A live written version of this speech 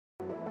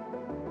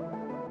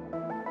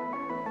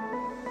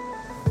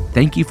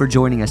Thank you for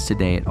joining us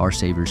today at Our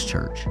Savior's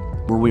Church,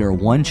 where we are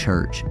one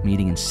church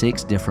meeting in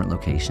 6 different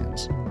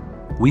locations.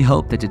 We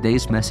hope that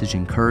today's message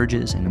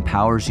encourages and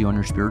empowers you on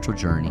your spiritual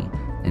journey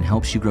and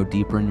helps you grow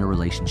deeper in your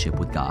relationship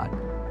with God.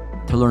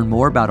 To learn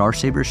more about Our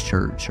Savior's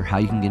Church or how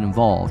you can get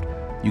involved,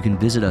 you can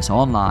visit us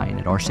online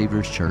at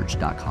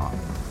oursaviourschurch.com.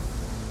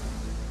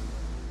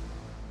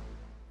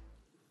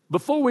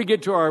 Before we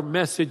get to our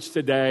message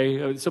today,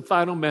 it's a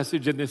final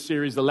message in this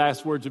series, the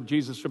last words of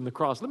Jesus from the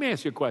cross. Let me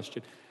ask you a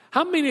question.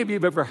 How many of you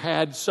have ever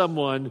had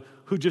someone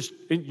who just,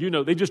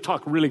 they just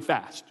talk really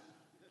fast?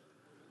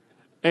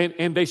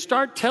 And they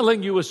start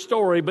telling you a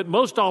story, but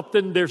most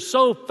often they're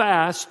so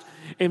fast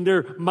and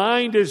their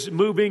mind is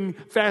moving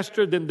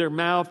faster than their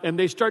mouth, and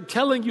they start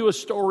telling you a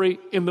story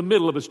in the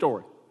middle of a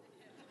story.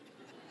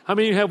 How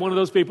many of you have one of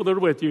those people that are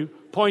with you?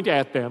 Point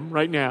at them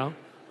right now,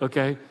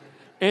 okay?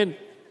 And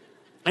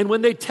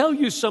when they tell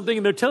you something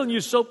and they're telling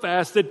you so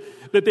fast that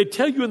they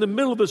tell you in the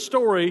middle of the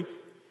story,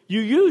 you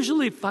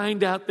usually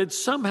find out that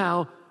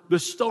somehow the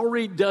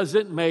story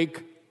doesn't make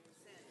sense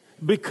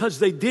because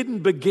they didn't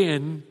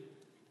begin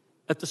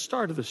at the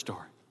start of the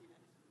story.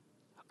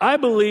 I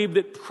believe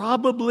that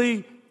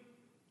probably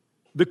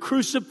the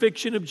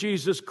crucifixion of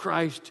Jesus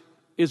Christ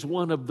is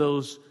one of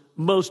those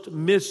most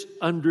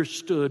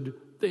misunderstood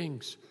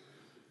things.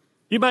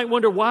 You might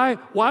wonder, why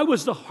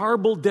was the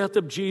horrible death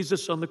of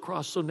Jesus on the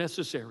cross so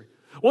necessary?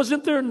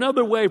 Wasn't there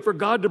another way for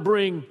God to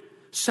bring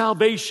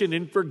salvation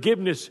and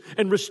forgiveness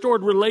and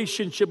restored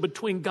relationship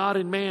between God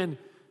and man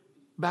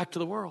back to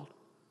the world?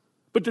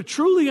 But to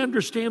truly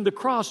understand the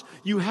cross,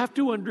 you have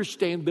to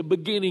understand the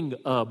beginning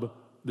of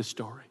the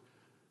story.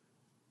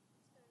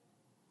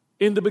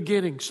 In the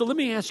beginning. So let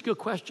me ask you a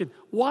question.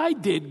 Why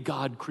did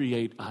God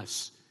create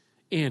us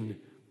in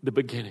the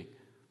beginning?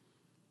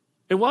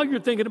 And while you're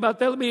thinking about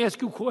that, let me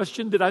ask you a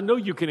question that I know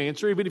you can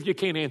answer, even if you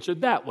can't answer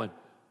that one.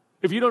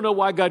 If you don't know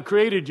why God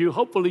created you,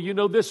 hopefully you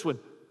know this one.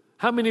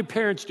 How many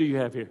parents do you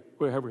have here?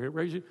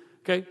 Raise your,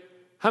 okay.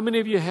 How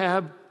many of you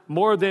have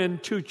more than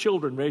 2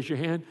 children? Raise your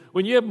hand.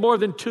 When you have more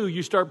than 2,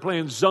 you start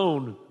playing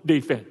zone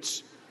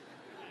defense.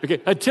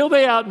 Okay. Until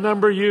they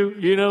outnumber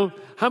you,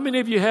 how many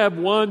of you have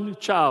 1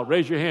 child?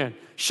 Raise your hand.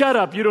 Shut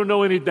up. You don't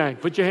know anything.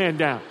 Put your hand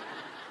down.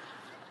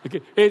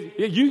 Okay.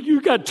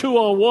 You got 2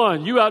 on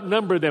 1. You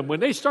outnumber them.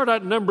 When they start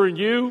outnumbering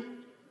you,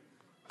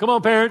 come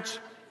on, parents.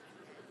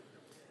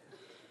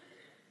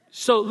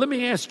 So let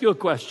me ask you a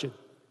question.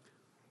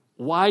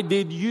 Why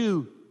did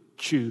you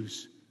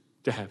choose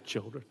to have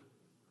children?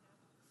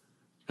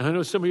 And I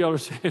know some of y'all are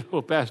saying,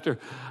 well, Pastor,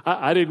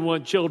 I didn't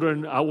want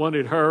children. I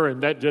wanted her,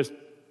 and that just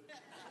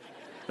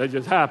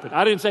happened.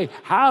 I didn't say,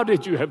 how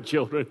did you have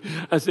children?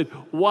 I said,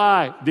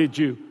 why did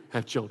you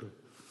have children?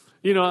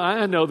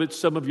 I know that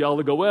some of y'all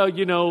will go, well,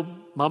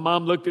 my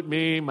mom looked at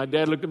me, my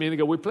dad looked at me, and they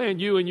go, we're playing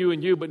you and you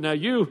and you, but now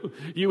you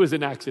was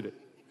an accident.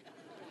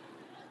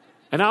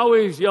 And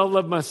y'all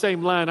love my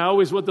same line. I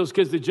always want those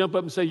kids to jump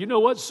up and say, you know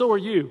what? So are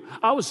you.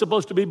 I was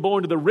supposed to be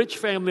born to the rich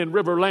family in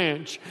River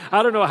Ranch.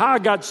 I don't know how I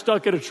got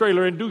stuck in a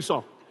trailer in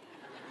Doosan.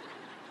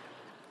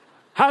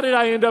 How did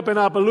I end up in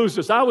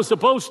Opelousas? I was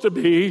supposed to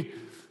be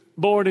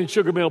born in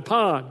Sugar Mill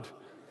Pond.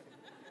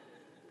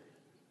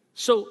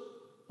 So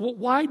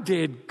why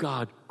did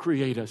God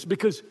create us?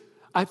 Because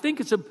I think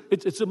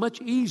it's a much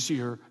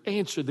easier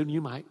answer than you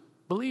might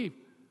believe.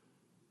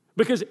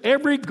 Because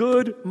every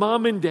good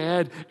mom and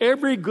dad,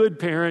 every good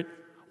parent,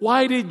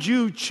 why did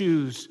you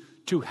choose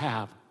to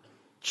have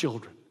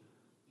children?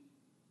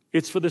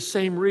 It's for the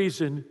same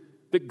reason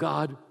that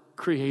God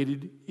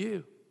created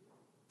you.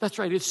 That's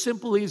right. It's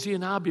simple, easy,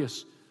 and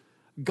obvious.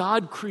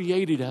 God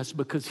created us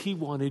because He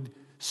wanted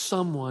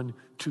someone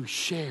to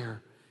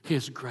share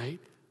His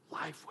great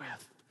life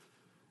with.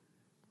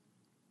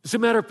 As a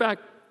matter of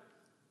fact,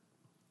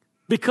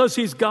 because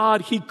He's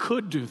God, He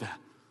could do that.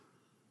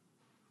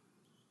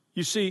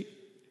 You see,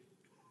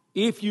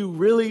 if you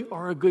really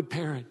are a good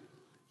parent,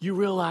 you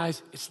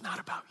realize it's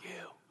not about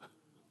you.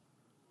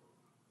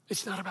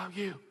 It's not about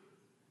you.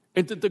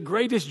 And that the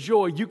greatest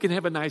joy, you can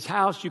have a nice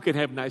house, you can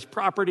have nice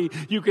property,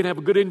 you can have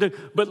a good income,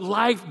 but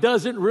life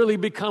doesn't really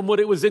become what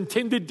it was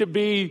intended to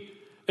be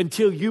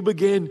until you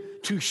begin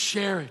to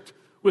share it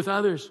with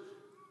others.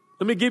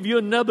 Let me give you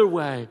another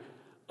way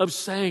of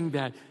saying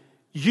that.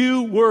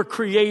 You were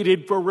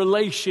created for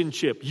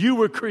relationship. You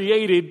were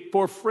created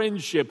for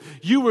friendship.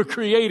 You were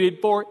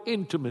created for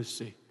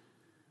intimacy.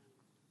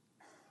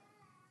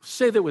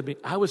 Say that with me.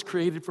 I was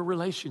created for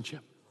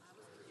relationship.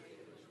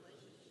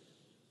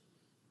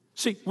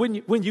 See,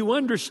 when you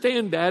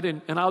understand that,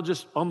 and I'll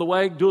just, on the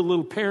way, do a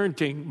little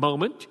parenting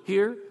moment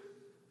here.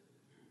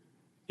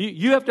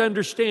 You have to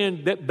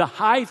understand that the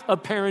height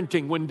of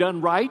parenting, when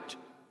done right,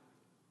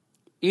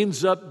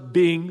 ends up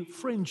being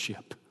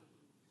friendship.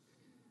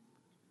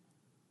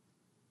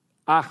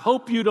 I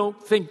hope you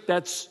don't think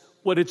that's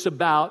what it's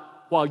about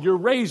while you're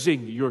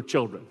raising your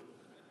children.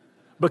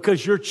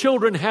 Because your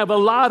children have a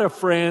lot of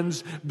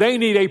friends. They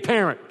need a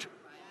parent.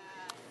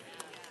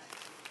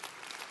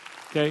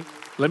 Okay?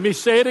 Let me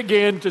say it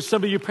again to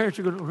some of you parents.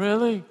 You're going,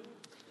 really?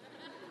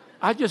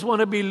 I just want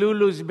to be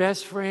Lulu's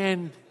best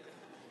friend.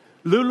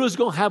 Lulu's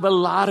going to have a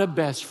lot of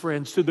best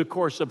friends through the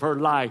course of her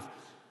life.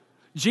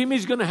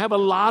 Jimmy's going to have a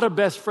lot of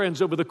best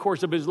friends over the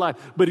course of his life,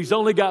 but he's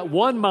only got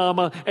one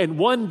mama and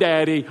one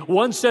daddy,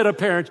 one set of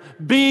parents.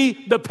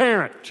 Be the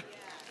parent.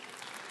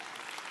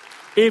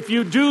 If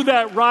you do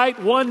that right,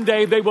 one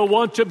day they will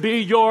want to be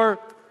your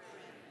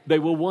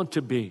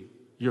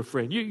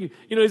friend. You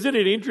know, isn't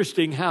it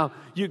interesting how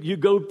you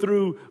go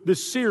through the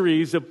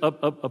series of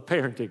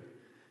parenting?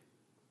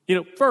 You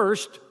know,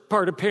 first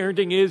part of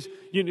parenting is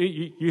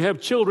you have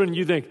children and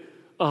you think,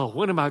 oh,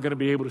 when am I going to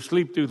be able to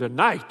sleep through the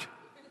night?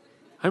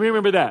 How many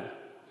remember that?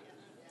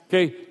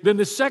 Okay, then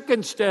the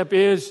second step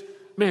is,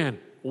 man,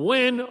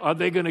 when are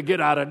they going to get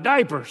out of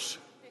diapers?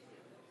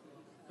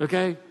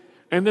 Okay,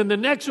 and then the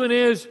next one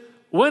is,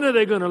 when are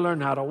they going to learn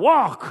how to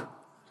walk?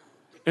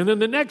 And then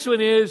the next one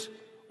is,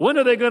 when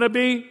are they going to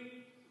be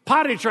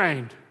potty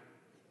trained?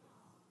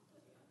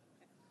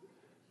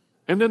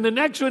 And then the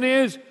next one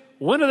is,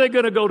 when are they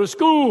going to go to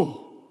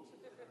school?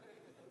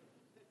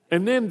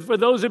 And then for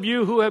those of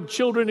you who have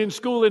children in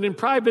school and in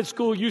private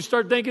school, you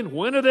start thinking,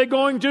 when are they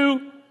going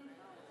to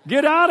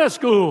get out of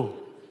school?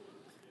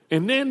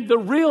 And then the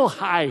real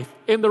height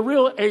and the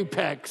real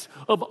apex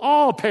of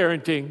all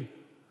parenting,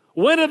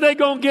 when are they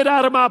going to get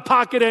out of my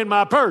pocket and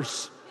my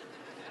purse?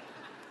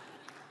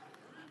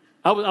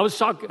 I was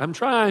talking, I'm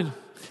trying.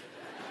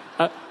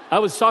 I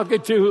was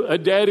talking to a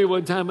daddy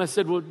one time. I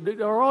said, well,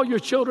 are all your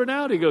children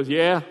out? He goes,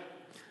 yeah,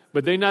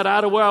 but they're not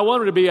out of where I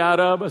want them to be out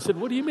of. I said,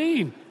 what do you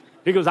mean?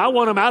 He goes, I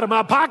want them out of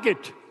my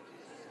pocket.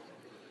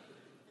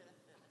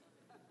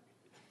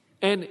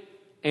 And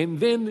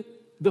then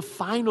the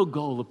final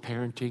goal of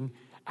parenting,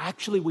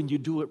 actually when you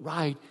do it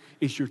right,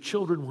 is your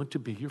children want to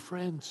be your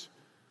friends.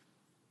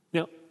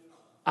 Now,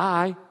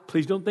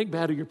 please don't think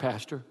bad of your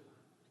pastor,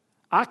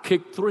 I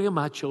kicked 3 of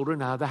my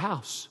children out of the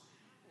house.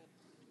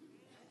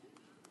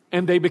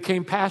 And they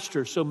became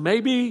pastors. So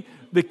maybe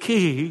the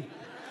key,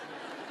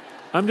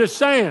 I'm just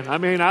saying, I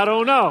mean, I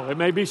don't know. It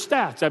may be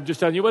stats. I'm just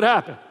telling you what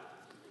happened.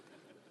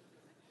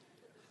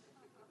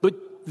 But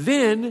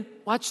then,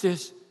 watch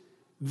this,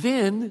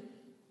 then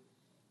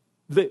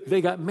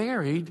they got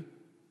married,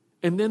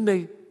 and then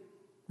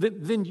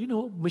you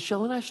know what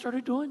Michelle and I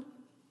started doing?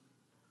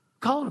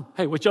 Calling them.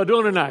 Hey, what y'all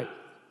doing tonight?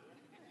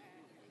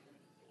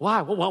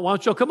 Why? Why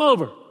don't y'all come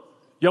over?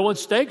 Y'all want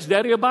steaks?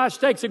 Daddy will buy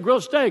steaks and grill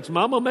steaks.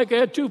 Mama will make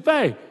a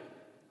etouffee.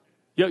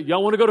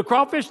 Y'all want to go to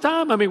crawfish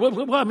time? I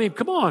mean,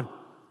 come on.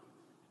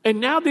 And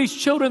now these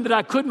children that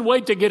I couldn't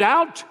wait to get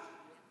out,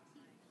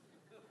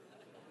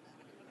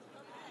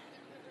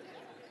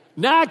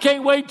 now I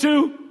can't wait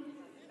to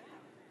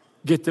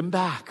get them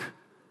back.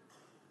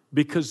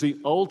 Because the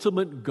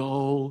ultimate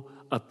goal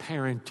of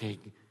parenting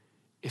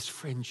is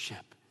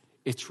friendship,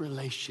 it's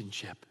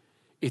relationship,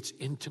 it's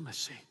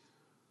intimacy.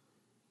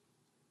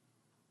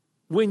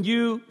 When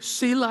you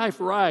see life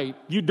right,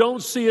 you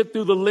don't see it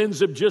through the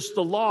lens of just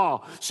the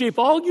law. See, if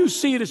all you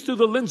see it is through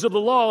the lens of the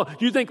law,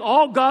 you think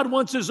all God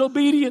wants is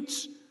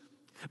obedience.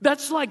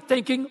 That's like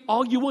thinking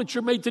all you want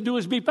your mate to do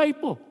is be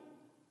faithful.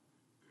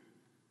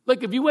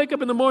 Like if you wake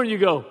up in the morning, you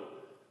go,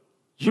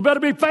 you better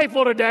be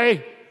faithful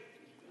today.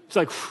 It's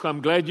like,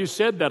 I'm glad you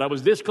said that. I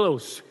was this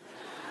close.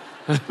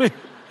 I mean,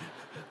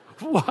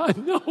 why?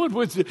 No one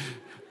would.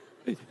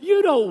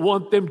 You don't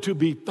want them to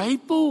be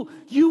faithful.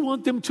 You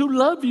want them to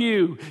love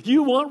you.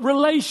 You want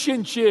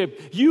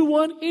relationship. You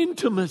want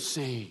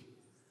intimacy.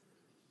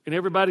 And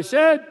everybody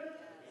said,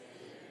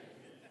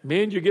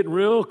 men, you're getting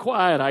real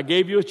quiet. I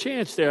gave you a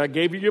chance there. I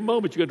gave you your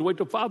moment. You got to wait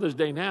till Father's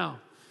Day now.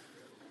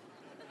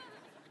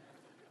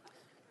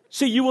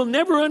 See, you will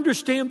never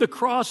understand the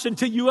cross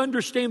until you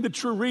understand the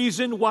true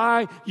reason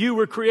why you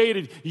were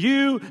created.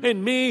 You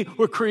and me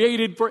were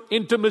created for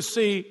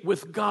intimacy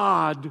with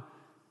God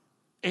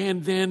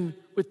and then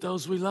with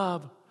those we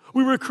love.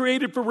 We were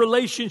created for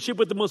relationship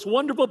with the most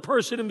wonderful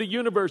person in the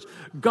universe,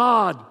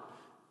 God,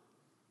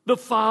 the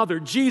Father,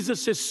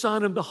 Jesus, His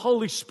Son, and the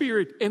Holy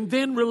Spirit, and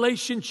then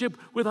relationship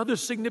with other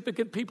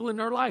significant people in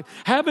our life.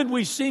 Haven't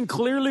we seen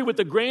clearly with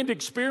the grand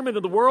experiment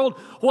of the world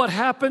what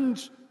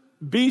happened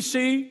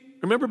BC?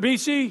 Remember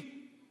BC?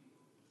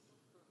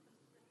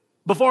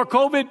 Before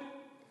COVID?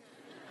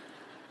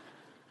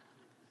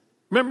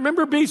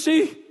 Remember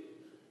BC?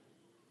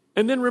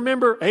 And then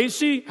remember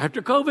AC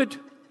after COVID?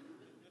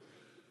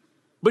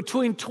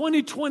 Between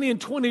 2020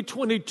 and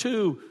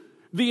 2022,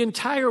 the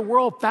entire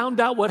world found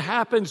out what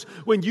happens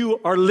when you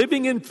are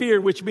living in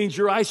fear, which means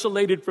you're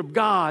isolated from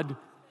God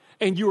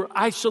and you're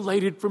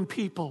isolated from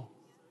people.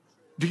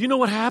 Do you know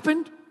what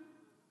happened?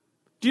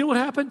 Do you know what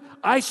happened?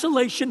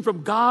 Isolation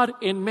from God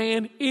and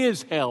man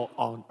is hell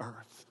on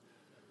earth.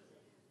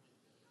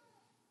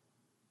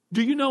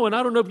 Do you know, and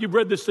I don't know if you've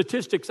read the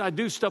statistics, I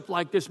do stuff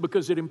like this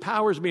because it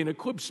empowers me and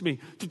equips me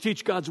to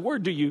teach God's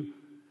word to you.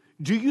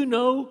 Do you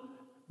know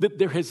that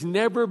there has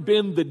never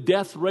been the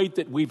death rate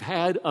that we've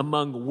had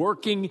among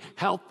working,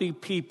 healthy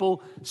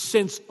people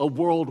since a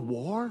world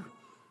war?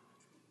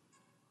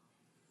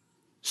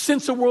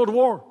 Since a world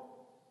war.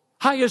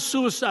 Highest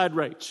suicide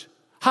rates,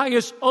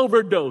 highest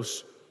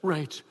overdose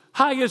rates,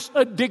 highest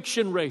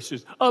addiction rates,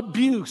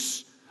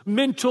 abuse,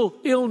 mental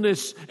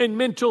illness, and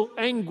mental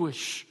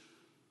anguish.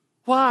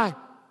 Why?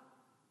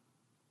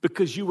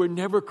 Because you were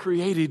never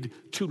created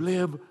to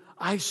live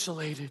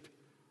isolated.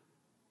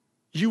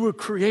 You were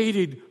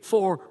created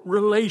for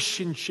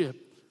relationship.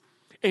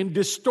 And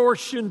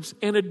distortions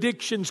and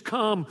addictions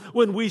come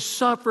when we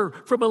suffer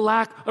from a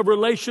lack of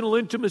relational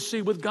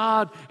intimacy with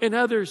God and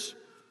others.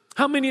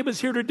 How many of us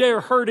here today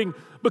are hurting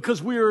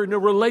because we are in a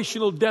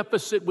relational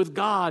deficit with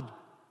God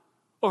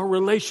or a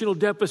relational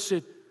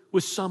deficit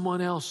with someone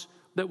else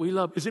that we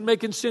love? Is it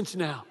making sense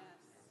now?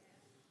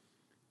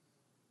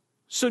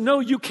 So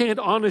no, you can't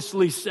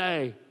honestly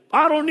say,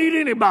 I don't need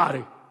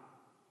anybody.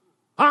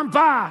 I'm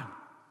fine.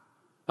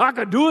 I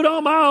could do it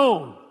on my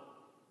own.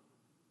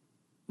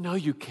 No,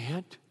 you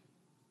can't.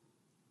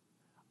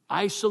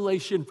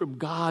 Isolation from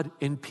God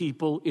and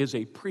people is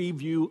a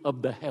preview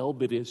of the hell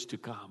that is to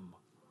come.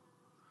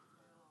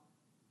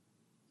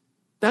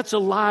 That's a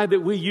lie that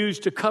we use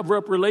to cover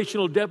up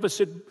relational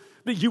deficit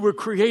that you were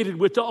created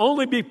with, to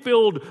only be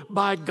filled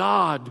by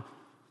God,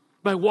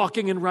 by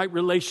walking in right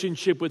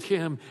relationship with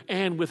Him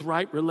and with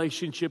right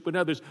relationship with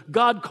others.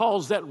 God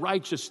calls that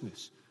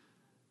righteousness.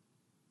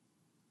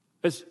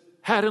 As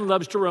Haddon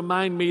loves to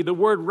remind me, the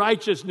word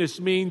righteousness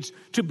means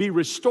to be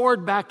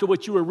restored back to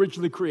what you were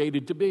originally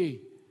created to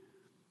be.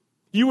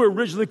 You were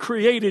originally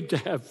created to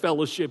have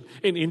fellowship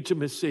and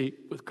intimacy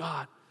with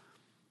God.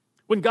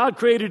 When God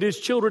created His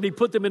children, He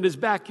put them in His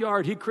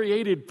backyard. He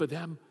created for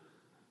them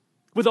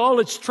with all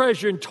its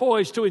treasure and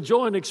toys to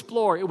enjoy and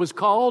explore. It was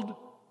called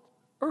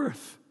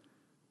earth.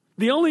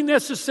 The only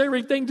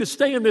necessary thing to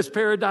stay in this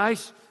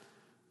paradise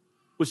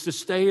was to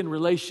stay in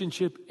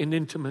relationship and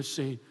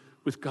intimacy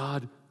with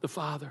God the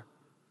Father.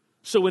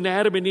 So when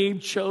Adam and Eve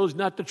chose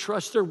not to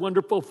trust their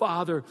wonderful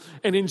Father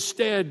and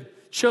instead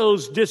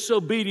chose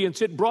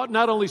disobedience, it brought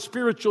not only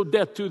spiritual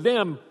death to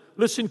them,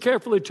 listen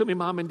carefully to me,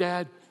 Mom and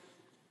Dad,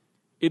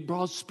 it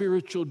brought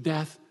spiritual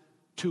death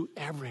to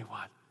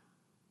everyone.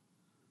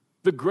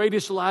 The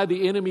greatest lie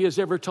the enemy has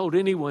ever told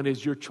anyone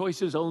is your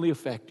choices only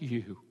affect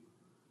you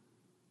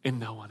and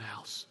no one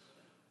else.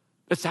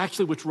 That's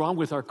actually what's wrong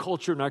with our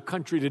culture and our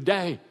country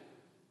today.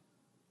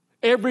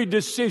 Every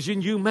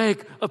decision you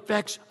make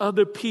affects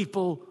other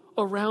people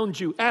around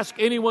you. Ask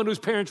anyone whose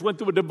parents went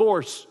through a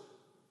divorce.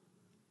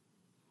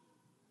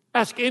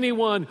 Ask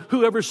anyone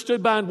who ever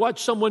stood by and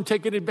watched someone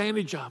taken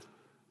advantage of.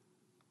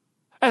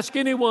 Ask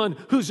anyone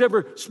who's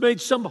ever made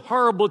some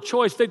horrible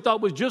choice they thought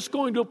was just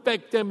going to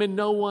affect them and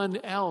no one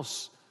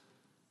else.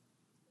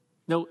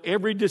 No,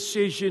 every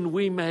decision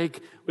we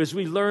make, as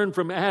we learn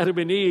from Adam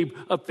and Eve,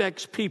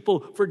 affects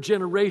people for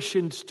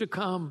generations to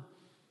come.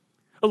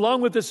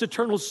 Along with this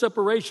eternal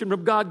separation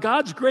from God,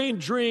 God's great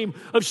dream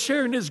of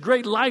sharing His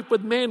great life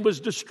with man was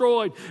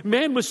destroyed.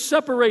 Man was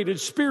separated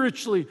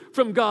spiritually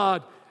from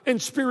God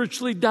and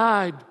spiritually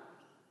died.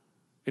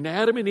 And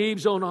Adam and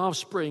Eve's own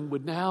offspring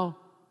would now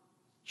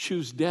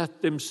choose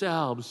death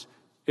themselves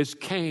as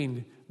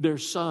Cain, their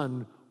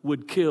son,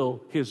 would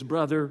kill his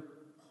brother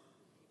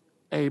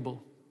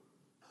Abel.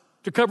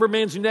 To cover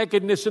man's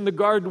nakedness in the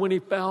garden when he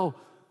fell,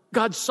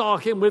 God saw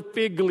him with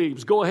fig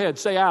leaves. Go ahead,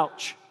 say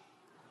ouch.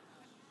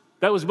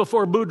 That was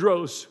before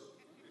Boudreaux's.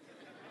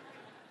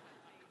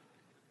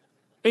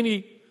 And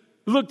He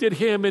looked at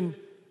him and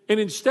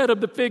instead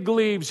of the fig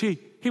leaves, he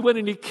went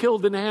and he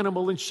killed an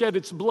animal and shed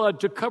its blood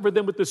to cover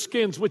them with the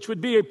skins, which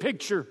would be a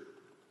picture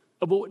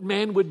of what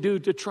man would do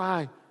to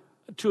try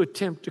to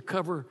attempt to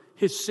cover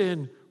his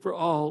sin for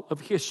all of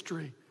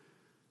history.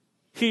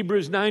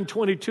 Hebrews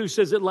 9:22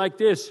 says it like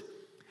this.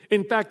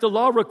 In fact, the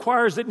law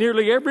requires that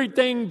nearly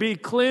everything be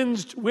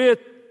cleansed with,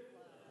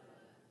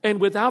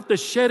 and without the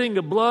shedding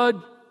of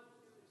blood,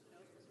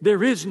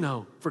 there is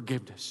no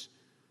forgiveness.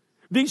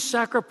 These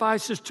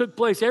sacrifices took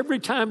place every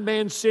time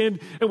man sinned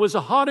and was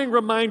a haunting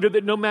reminder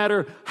that no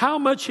matter how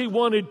much he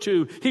wanted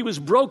to, he was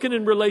broken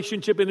in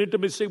relationship and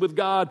intimacy with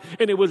God,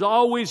 and it would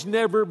always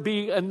never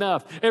be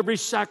enough. Every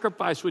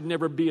sacrifice would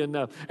never be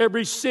enough.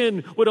 Every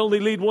sin would only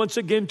lead once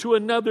again to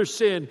another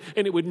sin,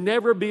 and it would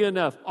never be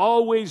enough.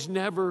 Always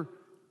never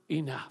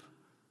enough.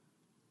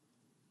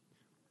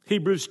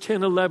 Hebrews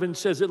 10:11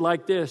 says it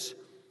like this.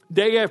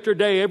 Day after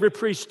day, every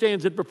priest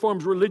stands and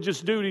performs religious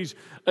duties.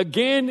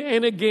 Again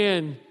and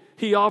again,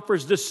 he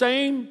offers the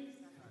same,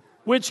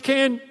 which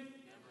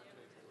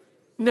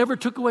never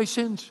took away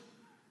sins.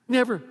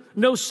 Never.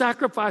 No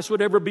sacrifice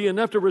would ever be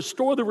enough to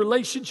restore the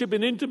relationship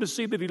and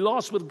intimacy that he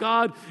lost with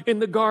God in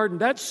the garden.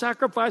 That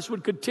sacrifice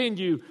would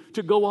continue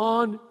to go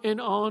on and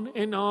on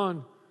and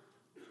on.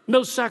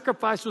 No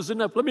sacrifice was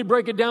enough. Let me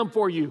break it down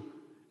for you.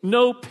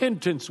 No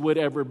penance would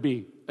ever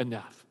be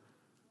enough.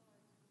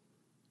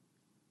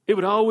 It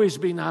would always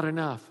be not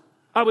enough.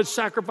 I would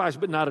sacrifice,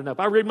 but not enough.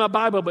 I read my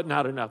Bible, but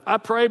not enough. I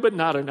pray, but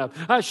not enough.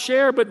 I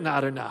share, but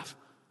not enough.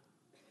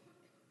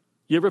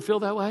 You ever feel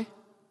that way?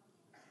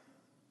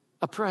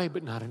 I pray,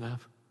 but not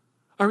enough.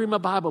 I read my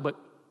Bible,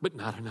 but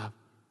not enough.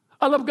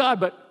 I love God,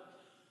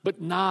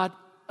 but not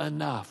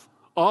enough.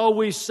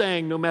 Always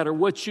saying, no matter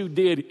what you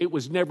did, it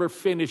was never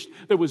finished.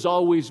 There was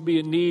always be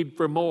a need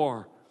for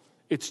more.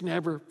 It's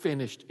never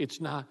finished.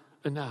 It's not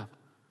enough.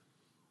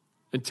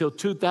 until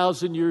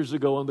 2,000 years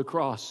ago on the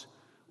cross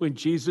when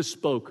Jesus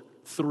spoke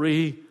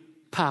 3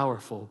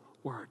 powerful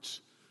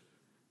words.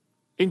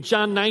 In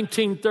John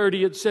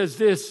 19:30, it says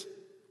this,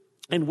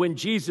 and when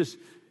Jesus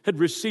had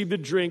received the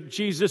drink,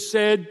 Jesus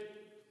said,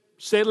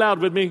 say it loud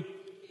with me,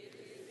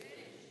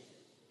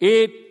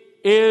 it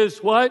is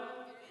what?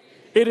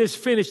 It is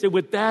finished. And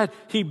with that,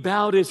 he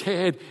bowed his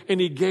head and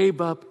he gave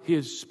up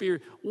his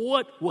spirit.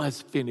 What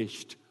was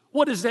finished?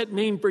 What does that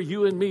mean for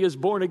you and me as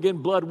born-again,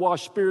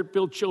 blood-washed,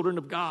 spirit-filled children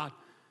of God?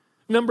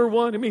 Number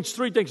one, it means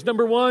 3 things.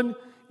 Number one,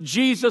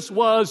 Jesus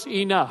was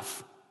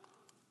enough.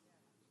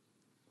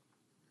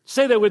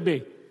 Say that with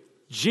me.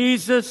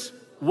 Jesus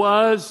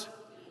was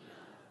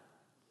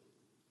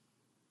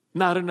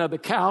not another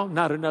cow,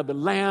 not another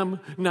lamb,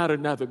 not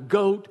another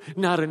goat,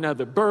 not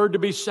another bird to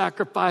be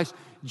sacrificed.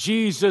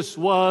 Jesus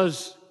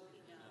was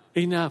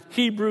enough.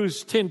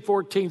 Hebrews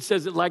 10:14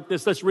 says it like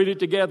this. Let's read it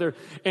together.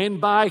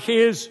 And by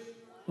his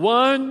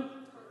one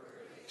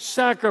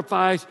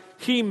sacrifice,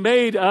 he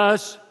made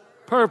us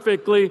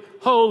perfectly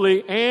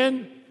holy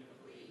and...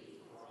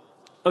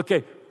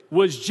 Okay,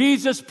 was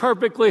Jesus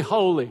perfectly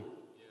holy?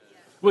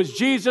 Was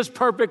Jesus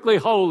perfectly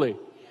holy?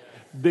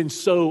 Then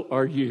so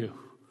are you.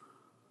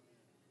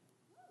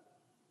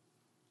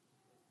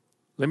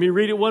 Let me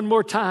read it one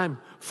more time.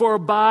 For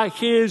by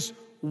his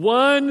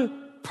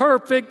one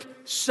perfect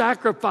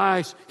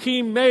sacrifice,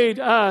 he made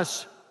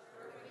us.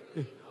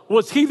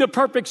 Was he the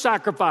perfect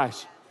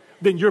sacrifice?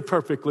 Then you're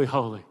perfectly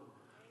holy.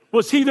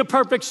 Was he the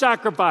perfect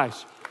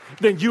sacrifice?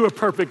 Then you are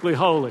perfectly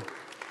holy.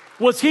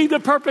 Was he the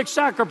perfect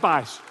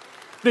sacrifice?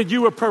 Then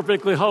you are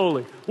perfectly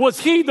holy. Was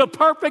he the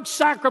perfect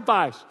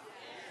sacrifice?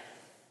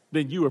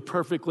 Then you are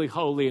perfectly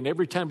holy. And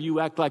every time you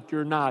act like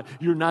you're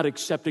not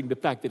accepting the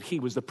fact that he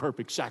was the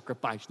perfect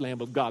sacrifice,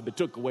 Lamb of God, that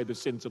took away the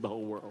sins of the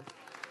whole world.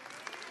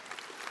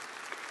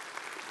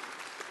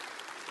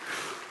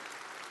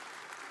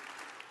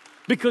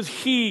 Because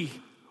he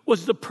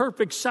was the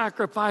perfect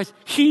sacrifice,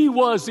 he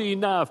was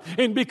enough.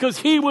 And because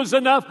he was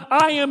enough,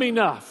 I am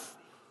enough.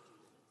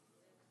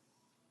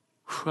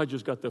 I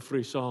just got the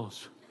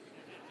frissons.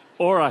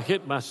 Or I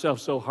hit myself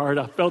so hard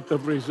I felt the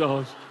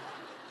frissons.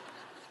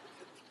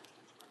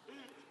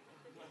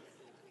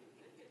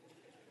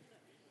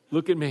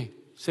 Look at me.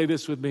 Say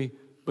this with me.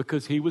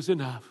 Because he was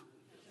enough,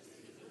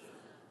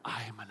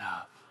 I am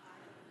enough.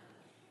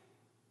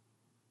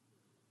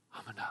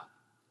 I'm enough.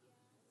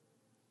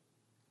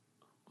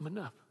 I'm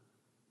enough.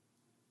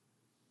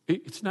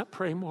 It's not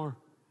pray more.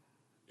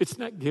 It's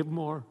not give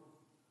more.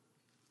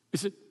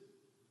 Is it?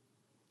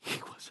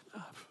 He was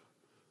enough.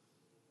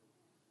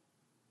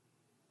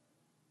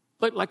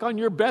 Like on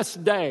your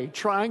best day,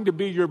 trying to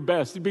be your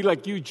best. It'd be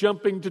like you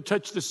jumping to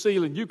touch the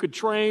ceiling. You could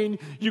train,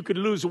 you could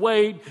lose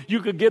weight,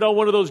 you could get on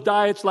one of those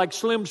diets like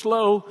Slim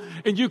Slow,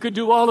 and you could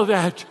do all of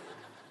that.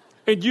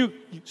 And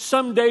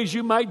some days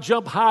you might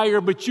jump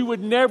higher, but you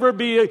would never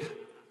be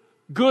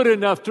good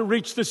enough to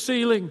reach the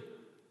ceiling.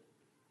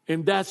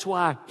 And that's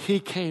why he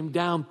came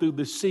down through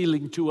the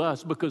ceiling to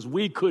us, because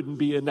we couldn't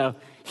be enough.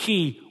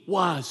 He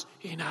was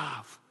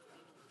enough.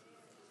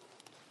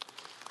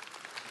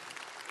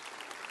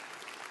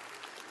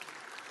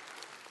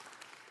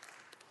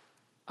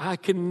 I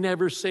can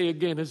never say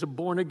again, as a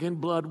born-again,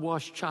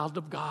 blood-washed child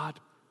of God,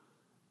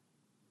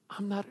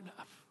 I'm not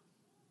enough.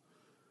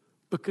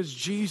 Because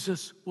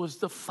Jesus was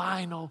the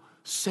final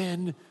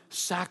sin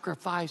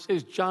sacrifice.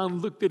 As John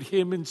looked at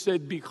him and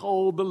said,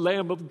 behold, the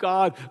Lamb of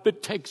God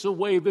that takes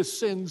away the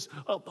sins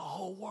of the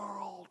whole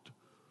world.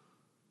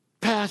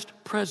 Past,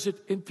 present,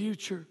 and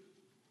future.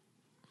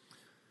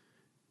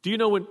 Do you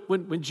know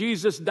when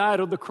Jesus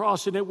died on the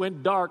cross and it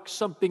went dark,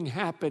 something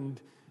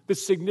happened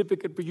that's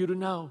significant for you to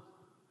know?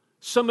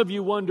 Some of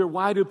you wonder,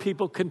 why do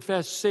people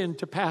confess sin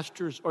to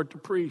pastors or to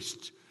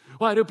priests?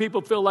 Why do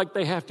people feel like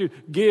they have to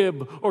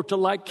give or to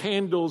light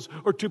candles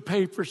or to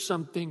pay for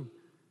something?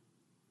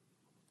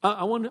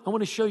 I want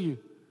to show you.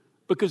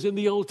 Because in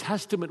the Old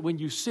Testament, when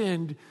you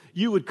sinned,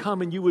 you would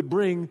come and you would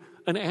bring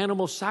an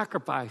animal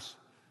sacrifice,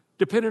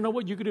 depending on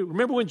what you could do.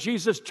 Remember when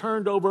Jesus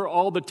turned over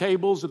all the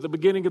tables at the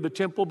beginning of the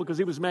temple because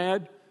he was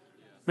mad?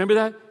 Remember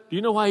that? Do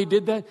you know why he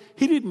did that?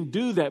 He didn't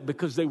do that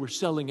because they were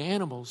selling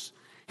animals.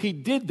 He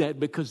did that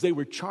because they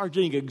were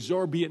charging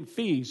exorbitant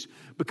fees,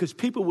 because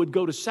people would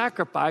go to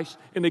sacrifice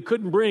and they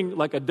couldn't bring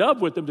like a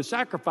dove with them to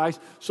sacrifice,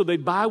 so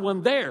they'd buy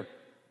one there.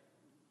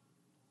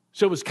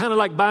 So it was kind of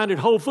like buying at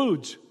Whole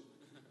Foods.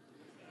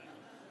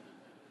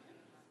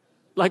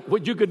 Like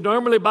what you could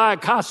normally buy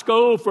at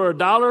Costco for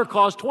 $1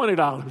 cost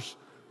 $20.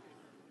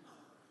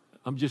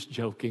 I'm just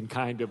joking,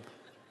 kind of.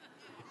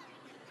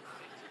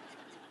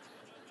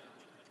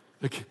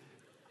 Okay.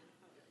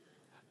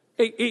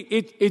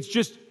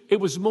 It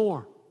was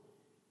more.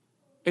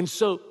 And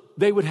so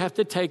they would have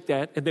to take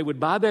that and they would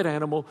buy that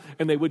animal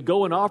and they would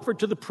go and offer it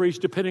to the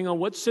priest depending on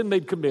what sin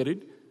they'd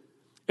committed.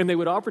 And they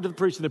would offer it to the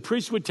priest and the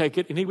priest would take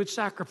it and he would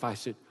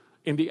sacrifice it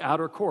in the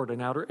outer court, an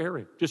outer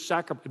area. Just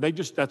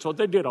sacrifice. That's what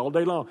they did all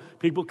day long.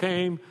 People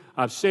came,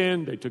 I've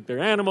sinned, they took their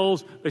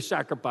animals, they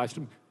sacrificed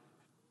them.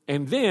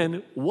 And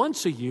then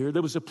once a year,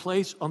 there was a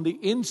place on the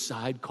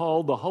inside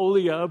called the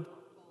Holy of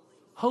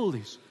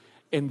Holies.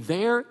 And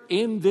there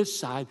in this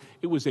side,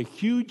 it was a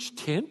huge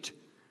tent,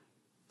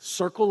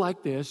 circle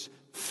like this,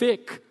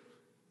 thick,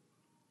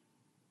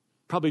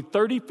 probably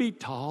 30 feet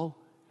tall,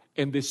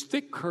 and this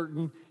thick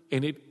curtain,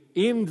 and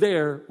in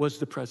there was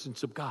the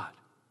presence of God.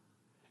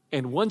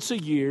 And once a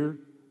year,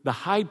 the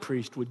high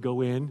priest would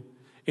go in,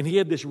 and he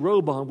had this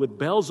robe on with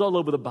bells all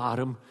over the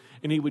bottom,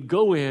 and he would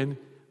go in.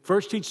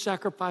 First, he'd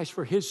sacrifice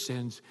for his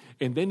sins,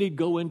 and then he'd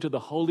go into the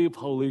Holy of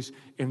Holies,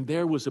 and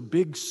there was a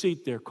big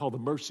seat there called the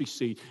mercy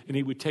seat, and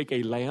he would take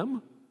a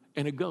lamb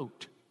and a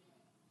goat.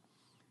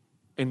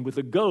 And with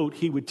the goat,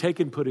 he would take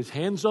and put his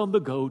hands on the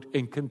goat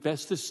and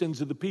confess the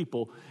sins of the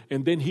people,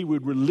 and then he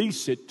would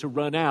release it to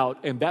run out,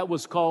 and that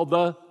was called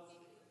the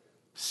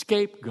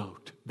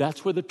scapegoat.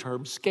 That's where the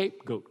term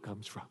scapegoat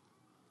comes from.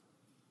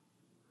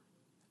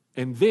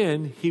 And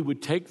then he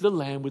would take the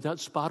lamb without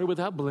spot or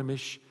without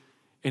blemish,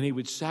 and he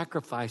would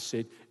sacrifice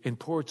it and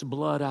pour its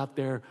blood out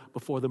there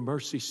before the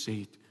mercy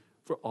seat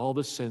for all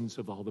the sins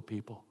of all the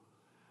people.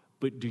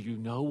 But do you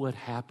know what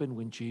happened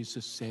when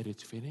Jesus said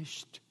it's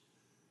finished?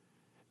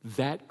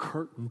 That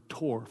curtain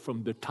tore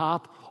from the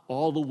top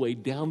all the way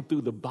down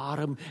through the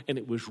bottom, and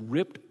it was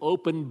ripped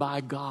open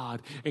by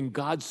God. And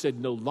God said,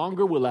 no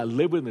longer will I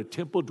live in a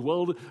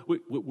temple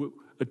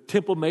a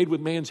temple made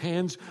with man's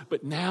hands,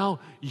 but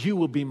now you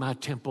will be my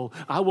temple.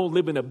 I won't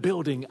live in a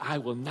building. I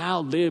will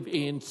now live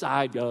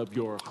inside of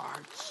your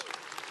hearts.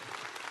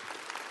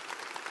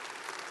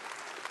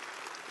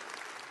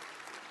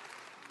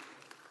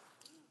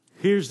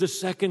 Here's the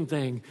second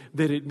thing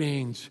that it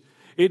means.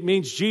 It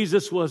means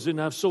Jesus was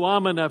enough, so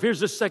I'm enough. Here's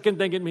the second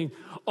thing it means.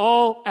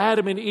 All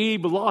Adam and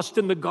Eve lost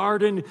in the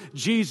garden,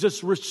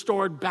 Jesus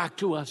restored back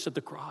to us at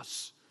the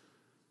cross.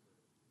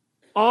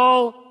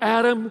 All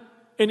Adam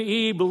and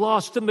Eve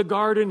lost in the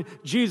garden,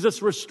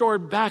 Jesus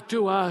restored back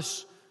to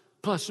us,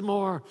 plus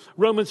more.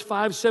 Romans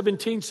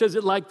 5:17 says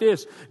it like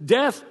this: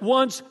 death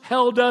once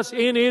held us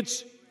in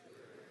its,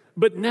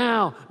 but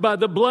now by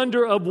the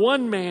blunder of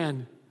one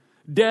man,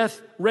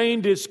 death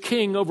reigned as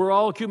king over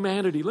all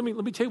humanity. Let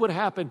me tell you what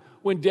happened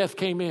when death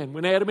came in.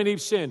 When Adam and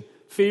Eve sinned,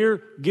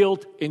 fear,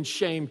 guilt, and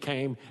shame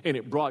came, and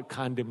it brought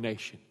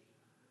condemnation.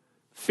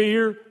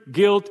 Fear,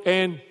 guilt,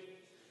 and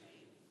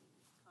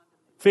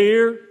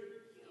fear,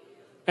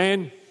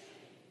 and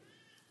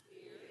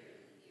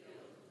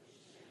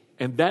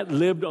that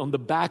lived on the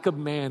back of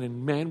man,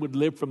 and man would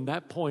live from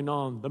that point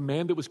on. The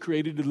man that was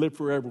created to live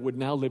forever would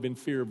now live in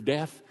fear of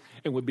death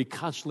and would be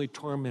constantly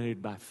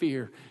tormented by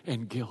fear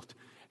and guilt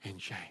and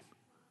shame.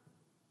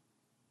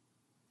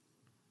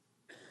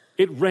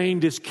 It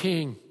reigned as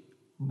king.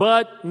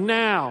 But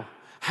now,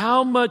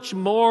 how much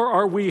more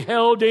are we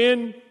held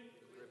in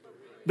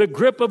the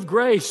grip of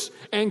grace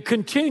and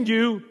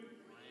continue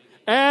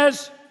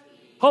as,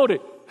 hold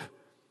it,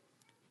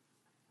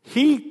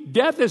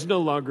 death is no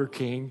longer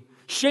king,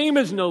 shame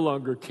is no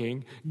longer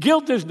king,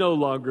 guilt is no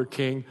longer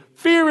king,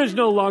 fear is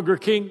no longer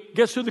king.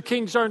 Guess who the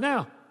kings are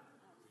now?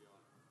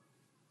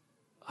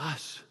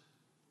 Us.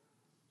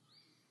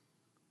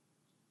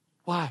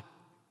 Why?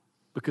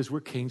 Because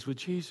we're kings with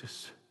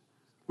Jesus.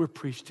 We're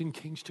priests and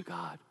kings to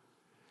God.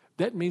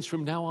 That means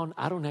from now on,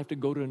 I don't have to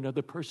go to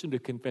another person to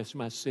confess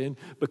my sin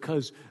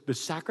because the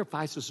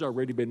sacrifice has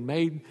already been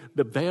made.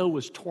 The veil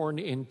was torn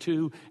in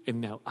two, and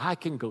now I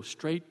can go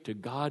straight to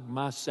God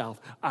myself.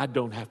 I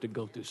don't have to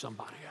go through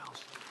somebody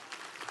else.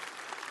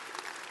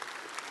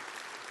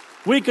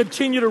 We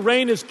continue to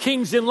reign as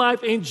kings in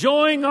life,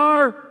 enjoying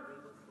our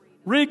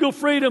regal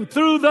freedom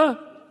through the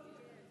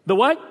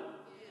what?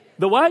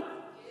 The what?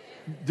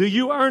 Do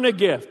you earn a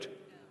gift?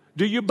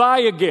 Do you buy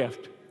a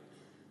gift?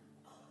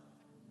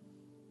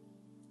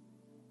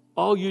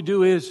 All you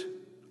do is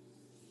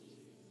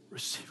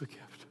receive a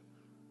gift.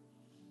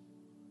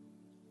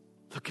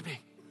 Look at me.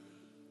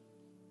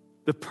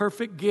 The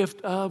perfect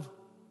gift of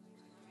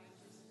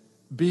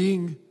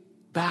being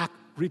back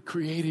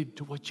recreated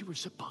to what you were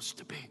supposed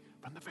to be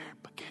from the very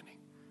beginning.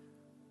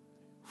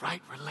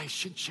 Right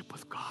relationship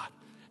with God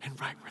and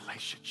right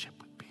relationship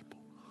with people.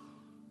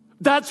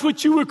 That's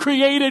what you were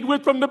created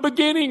with from the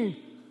beginning.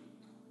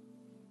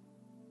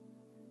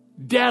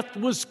 Death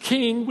was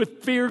king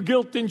with fear,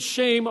 guilt, and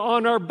shame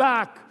on our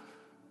back.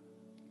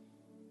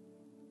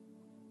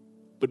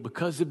 But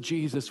because of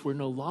Jesus, we're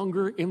no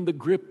longer in the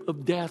grip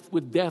of death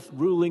with death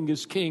ruling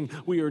as king.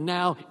 We are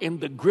now in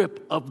the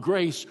grip of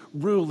grace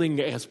ruling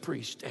as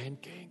priests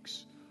and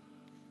kings.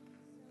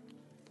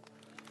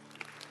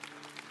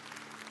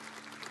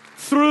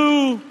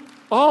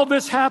 All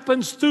this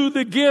happens through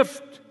the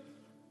gift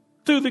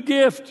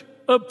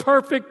of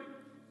perfect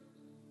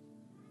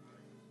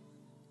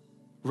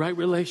right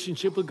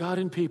relationship with God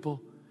and people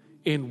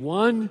in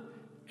one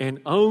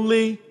and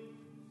only,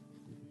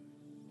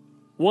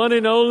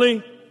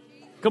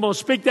 come on,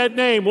 speak that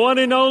name, one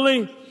and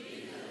only,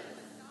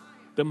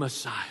 the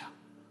Messiah.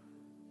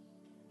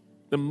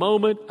 The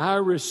moment I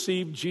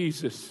receive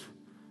Jesus,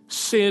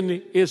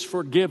 sin is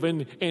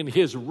forgiven and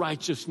His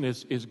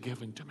righteousness is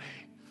given to me.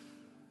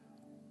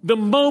 The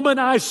moment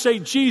I say,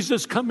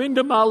 Jesus, come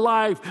into my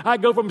life, I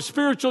go from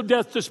spiritual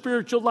death to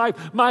spiritual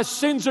life. My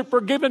sins are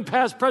forgiven,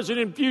 past, present,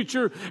 and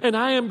future, and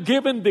I am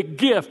given the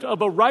gift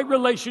of a right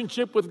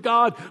relationship with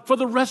God for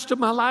the rest of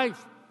my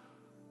life.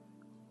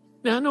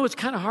 Now, I know it's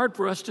kind of hard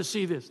for us to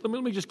see this.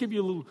 Let me just give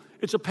you a little,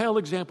 it's a pale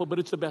example, but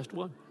it's the best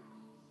one.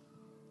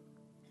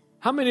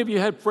 How many of you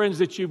had friends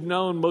that you've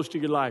known most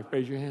of your life?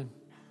 Raise your hand.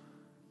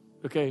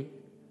 Okay.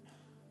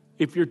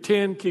 If you're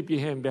 10, keep your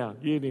hand down.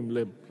 You didn't even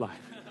live life.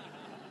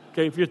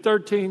 Okay, if you're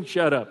 13,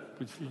 shut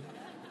up.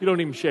 You don't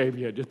even shave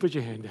yet. Just put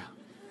your hand down.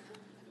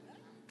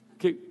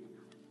 Okay,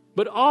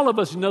 but all of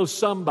us know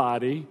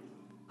somebody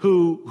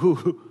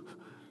who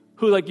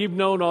like you've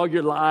known all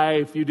your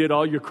life. You did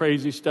all your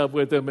crazy stuff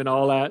with them and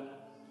all that.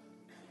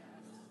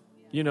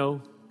 You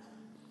know.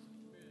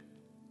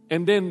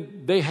 And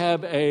then they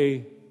have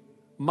a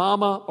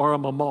mama or a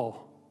mama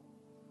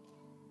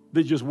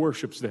that just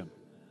worships them.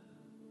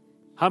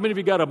 How many of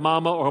you got a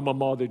mama or a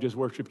mama that just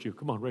worships you?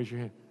 Come on, raise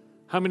your hand.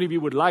 How many of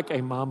you would like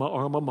a mama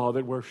or a mama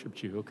that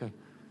worshiped you? Okay.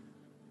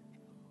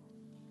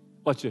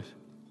 Watch this.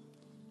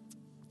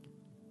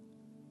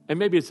 And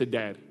maybe it's a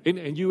dad.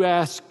 And you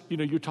ask,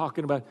 you're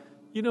talking about,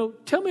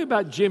 tell me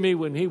about Jimmy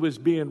when he was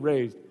being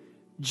raised.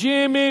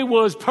 Jimmy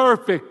was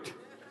perfect.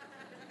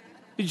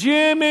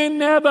 Jimmy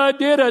never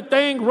did a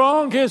thing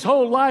wrong his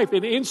whole life.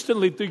 And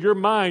instantly through your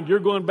mind, you're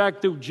going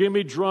back to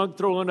Jimmy drunk,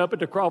 throwing up at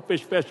the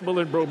Crawfish Festival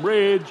in Bro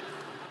Bridge.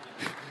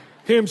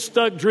 Him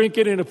stuck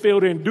drinking in a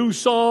field in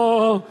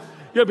Dusson.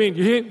 I mean,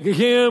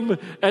 him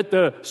at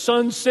the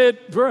sunset.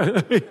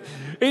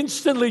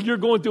 Instantly, you're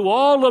going through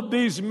all of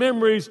these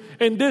memories,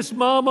 and this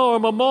mama or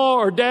mama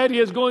or daddy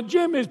is going,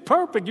 Jimmy is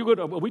perfect. You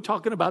go, are we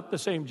talking about the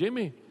same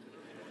Jimmy?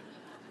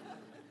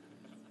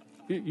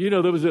 There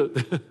was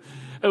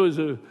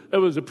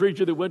a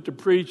preacher that went to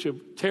preach. A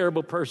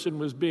terrible person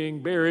was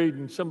being buried,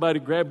 and somebody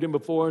grabbed him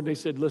before, and they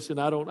said, listen,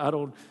 I don't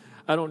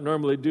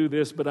normally do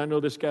this, but I know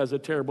this guy's a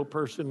terrible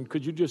person.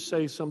 Could you just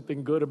say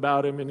something good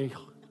about him? And he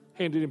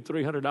handed him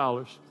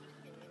 $300.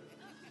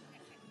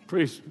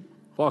 Priest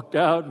walked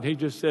out and he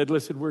just said,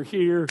 listen, we're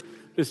here.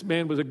 This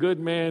man was a good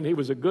man. He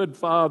was a good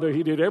father.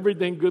 He did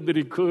everything good that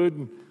he could.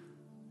 And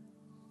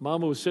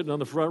Mama was sitting on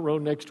the front row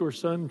next to her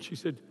son. She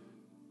said,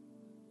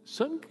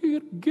 son,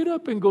 get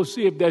up and go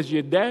see if that's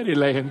your daddy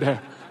laying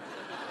there.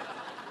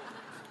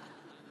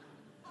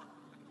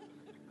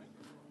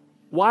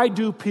 Why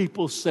do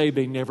people say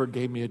they never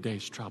gave me a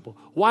day's trouble?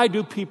 Why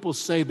do people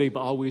say they've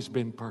always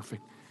been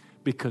perfect?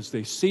 Because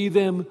they see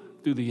them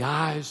through the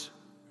eyes.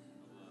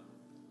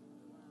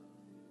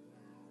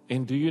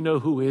 And do you know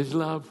who is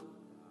love?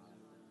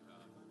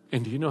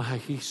 And do you know how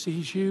he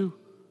sees you?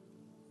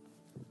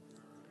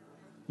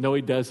 No,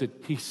 he doesn't.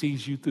 He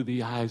sees you through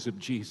the eyes of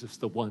Jesus,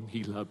 the one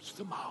he loves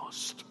the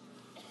most.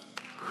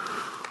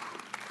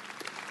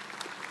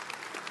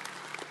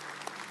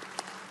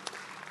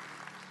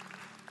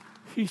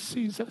 He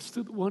sees us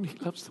through the one he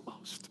loves the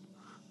most.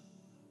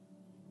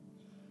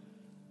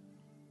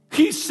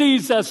 He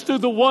sees us through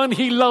the one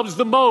he loves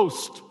the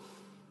most.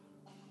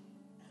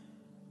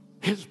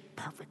 His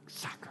perfect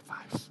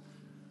sacrifice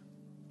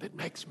that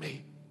makes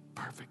me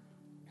perfect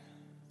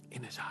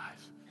in his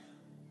eyes.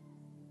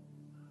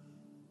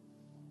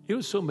 You know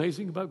what's so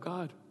amazing about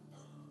God?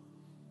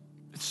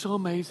 It's so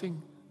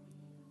amazing.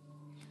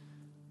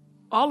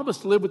 All of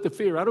us live with the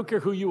fear. I don't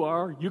care who you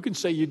are. You can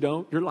say you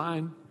don't. You're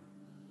lying.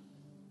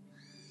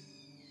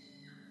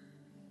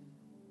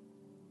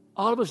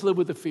 All of us live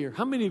with the fear.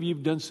 How many of you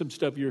have done some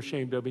stuff you're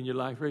ashamed of in your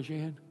life? Raise your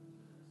hand.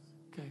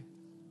 Okay.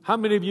 How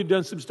many of you have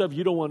done some stuff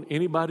you don't want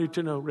anybody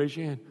to know? Raise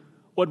your hand.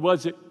 What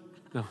was it?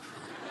 No.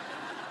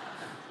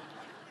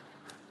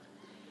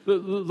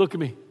 Look at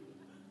me.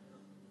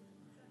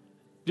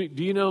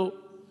 Do you know?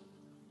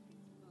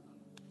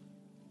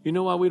 You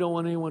know why we don't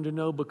want anyone to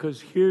know? Because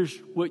here's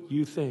what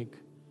you think.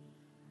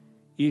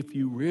 If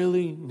you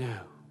really knew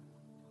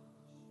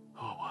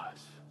who it was.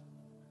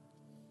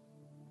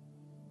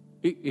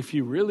 If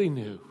you really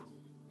knew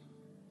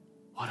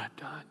what I'd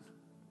done,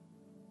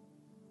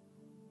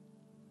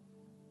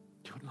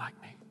 you wouldn't like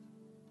me.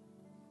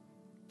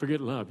 Forget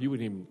love, you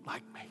wouldn't even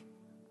like me.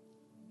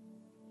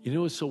 You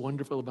know what's so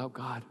wonderful about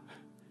God?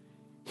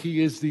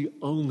 He is the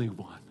only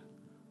one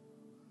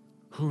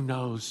who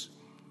knows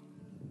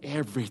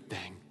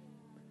everything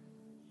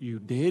you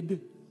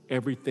did,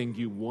 everything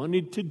you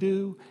wanted to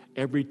do,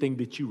 everything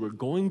that you were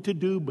going to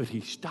do, but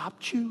he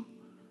stopped you.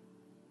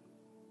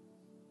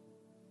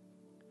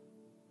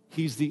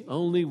 He's the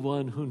only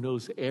one who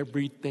knows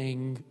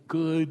everything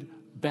good,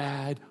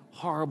 bad,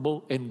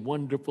 horrible, and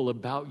wonderful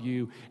about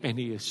you, and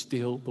he is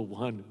still the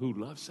one who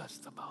loves us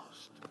the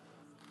most.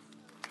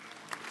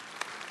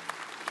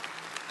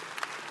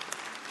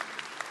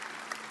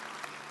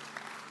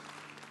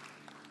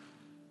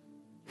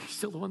 He's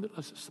still the one that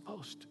loves us the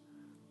most.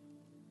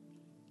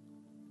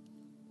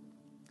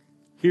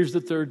 Here's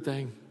the third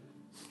thing.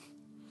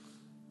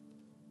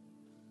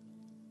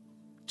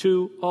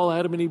 2, all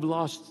Adam and Eve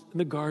lost in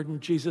the garden,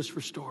 Jesus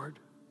restored.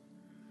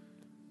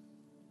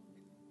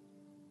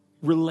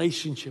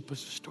 Relationship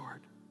was restored.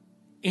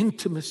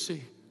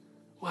 Intimacy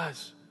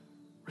was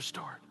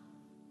restored.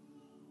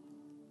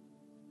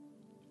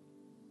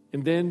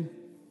 And then,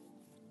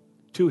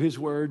 to his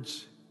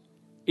words,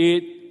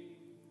 it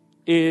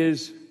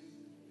is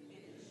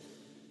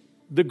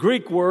the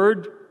Greek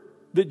word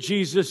that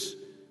Jesus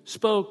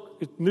spoke,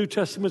 the New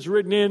Testament's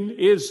written in,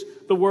 is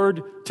the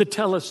word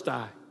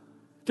tetelestai.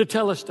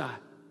 Tetelestai.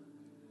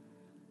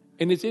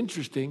 And it's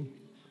interesting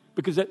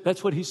because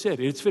that's what he said.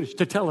 It's finished.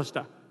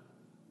 Tetelestai.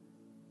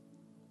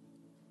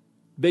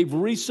 They've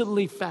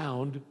recently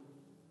found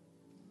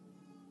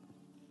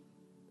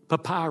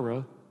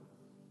papyri,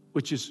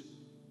 which is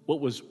what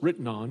was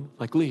written on,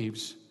 like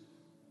leaves,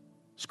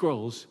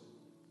 scrolls,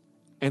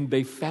 and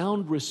they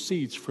found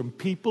receipts from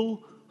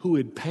people who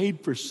had paid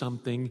for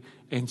something,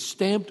 and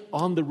stamped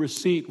on the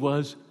receipt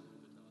was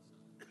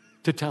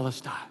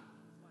tetelestai.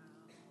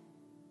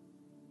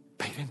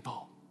 Paid in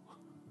full.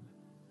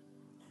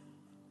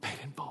 Paid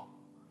in full.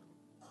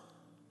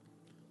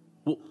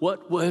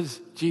 What was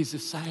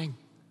Jesus saying?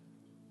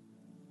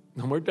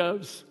 No more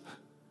doves.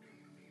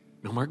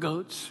 No more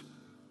goats.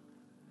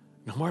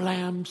 No more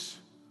lambs.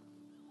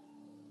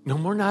 No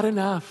more not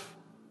enough.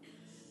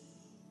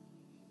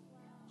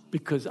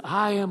 Because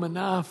I am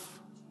enough.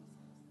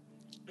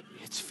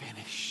 It's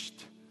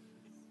finished.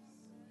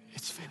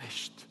 It's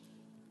finished.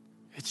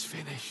 It's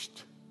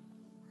finished.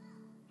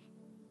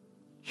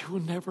 You will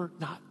never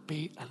not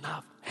be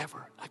enough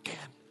ever again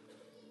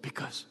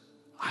because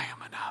I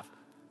am enough.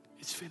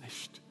 It's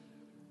finished.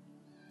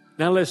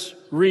 Now let's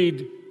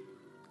read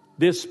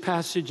this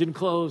passage and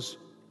close.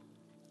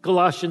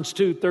 Colossians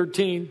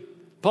 2:13.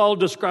 Paul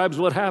describes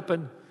what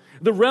happened.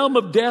 The realm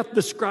of death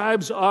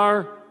describes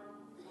our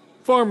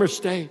former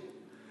state.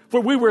 For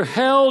we were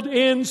held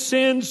in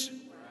sin's,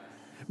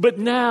 but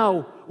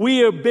now we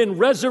have been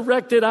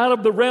resurrected out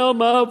of the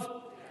realm of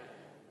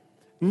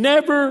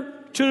never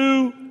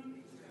to,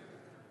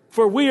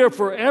 for we are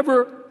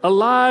forever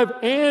alive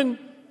and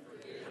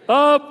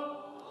of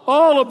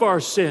all of our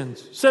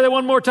sins. Say that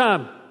one more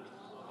time.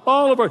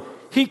 All of our.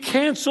 He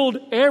canceled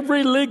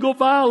every legal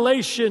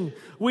violation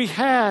we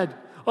had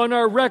on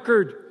our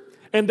record,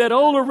 and that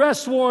old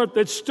arrest warrant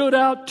that stood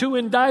out to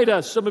indict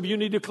us. Some of you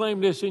need to claim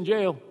this in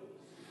jail.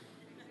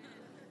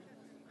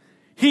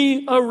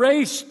 He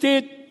erased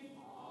it,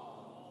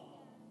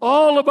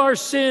 all of our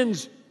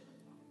sins,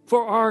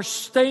 for our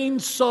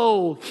stained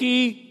soul.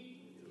 He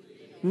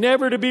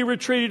never to be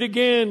retreated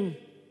again.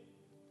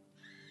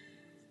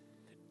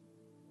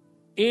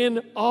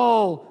 In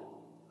all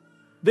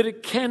that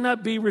it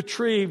cannot be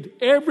retrieved.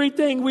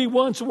 Everything we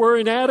once were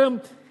in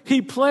Adam,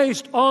 he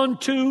placed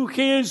onto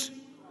his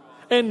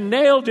and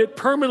nailed it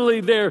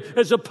permanently there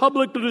as a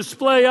public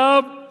display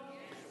of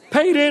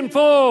paid in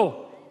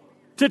full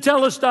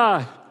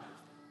tetelestai.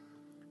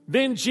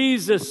 Then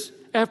Jesus,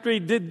 after he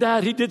did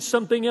that, he did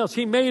something else.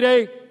 He made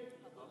a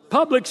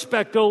public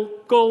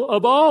spectacle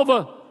of all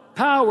the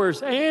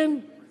powers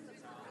and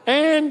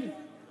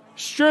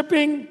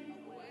stripping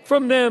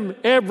from them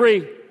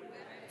every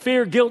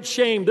fear, guilt,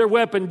 shame, their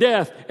weapon,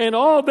 death, and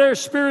all their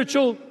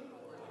spiritual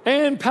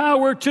and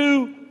power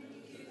to.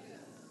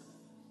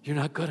 You're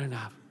not good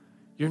enough.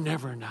 You're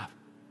never enough.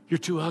 You're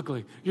too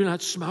ugly. You're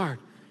not smart.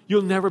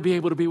 You'll never be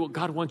able to be what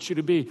God wants you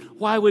to be.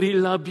 Why would he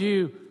love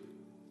you?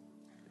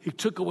 He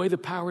took away the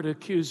power to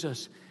accuse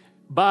us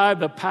by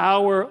the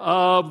power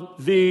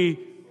of the.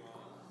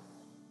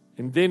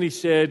 And then he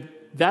said,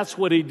 that's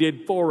what he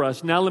did for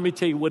us. Now let me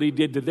tell you what he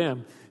did to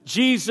them.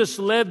 Jesus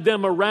led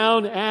them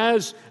around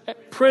as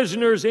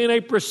prisoners in a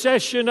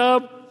procession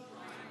of,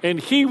 and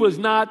he was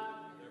not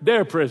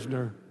their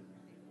prisoner.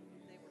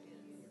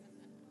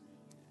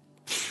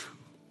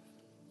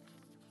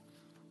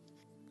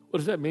 What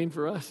does that mean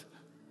for us?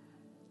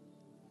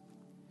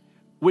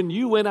 When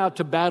you went out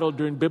to battle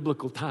during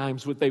biblical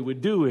times, what they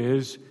would do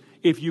is,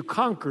 if you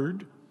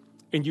conquered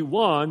and you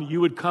won,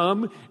 you would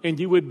come and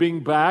you would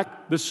bring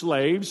back the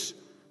slaves,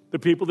 the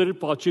people that had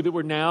fought you that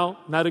were now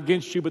not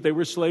against you, but they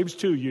were slaves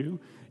to you.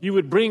 You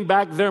would bring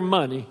back their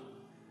money.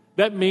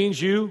 That means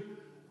you.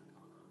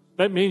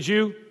 But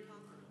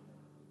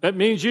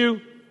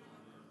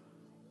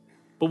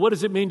what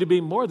does it mean to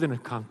be more than a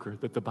conqueror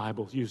that the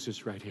Bible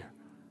uses right here?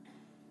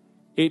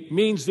 It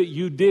means that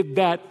you did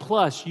that,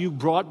 plus you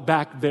brought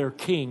back their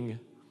king.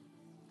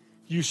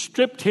 You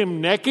stripped him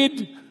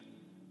naked.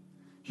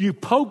 You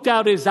poked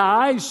out his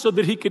eyes so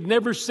that he could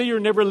never see or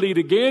never lead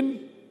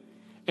again.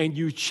 And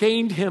you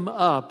chained him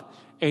up,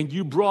 and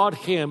you brought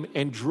him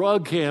and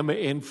drug him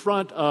in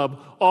front of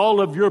all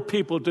of your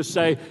people to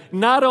say,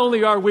 not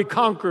only are we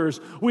conquerors,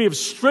 we have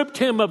stripped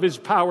him of his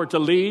power to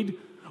lead.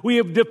 We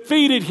have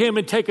defeated him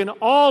and taken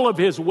all of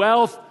his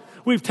wealth.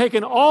 We've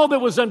taken all that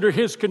was under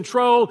his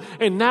control,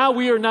 and now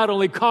we are not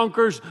only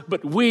conquerors,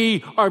 but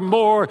we are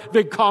more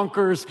than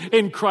conquerors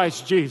in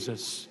Christ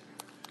Jesus.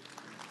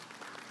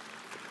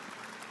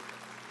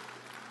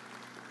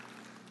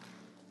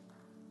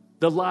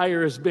 The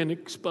liar has been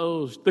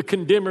exposed. The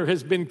condemner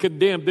has been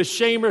condemned. The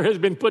shamer has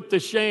been put to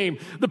shame.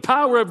 The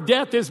power of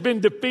death has been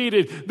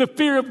defeated. The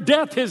fear of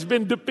death has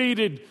been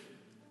defeated.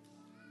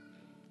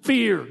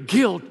 Fear,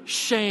 guilt,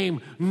 shame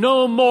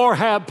no more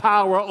have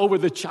power over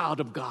the child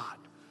of God.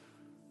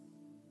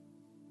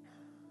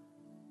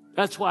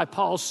 That's why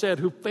Paul said,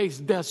 who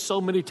faced death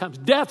so many times,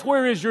 death,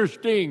 where is your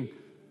sting?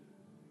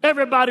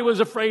 Everybody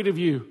was afraid of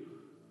you.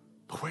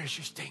 But where's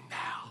your sting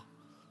now?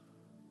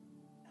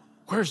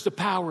 Where's the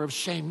power of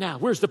shame now?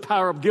 Where's the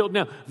power of guilt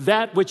now?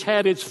 That which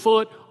had its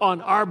foot on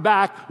our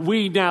back,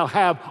 we now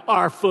have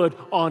our foot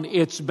on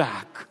its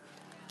back.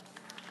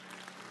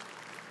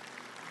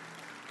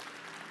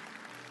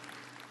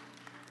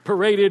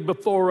 Paraded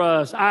before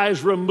us,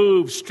 eyes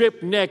removed,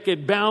 stripped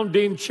naked, bound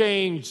in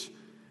chains.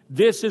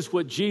 This is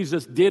what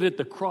Jesus did at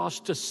the cross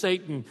to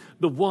Satan,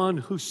 the one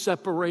who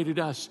separated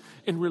us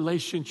in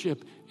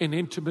relationship and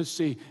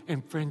intimacy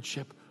and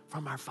friendship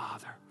from our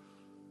Father.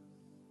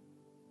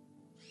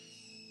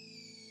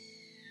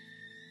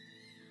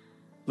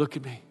 Look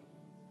at me.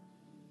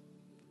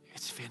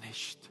 It's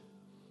finished.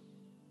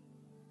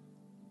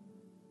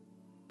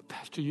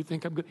 Pastor, you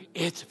think I'm good?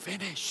 It's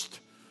finished.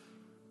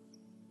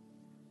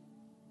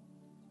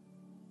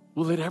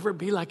 Will it ever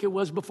be like it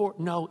was before?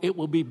 No, it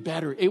will be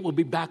better. It will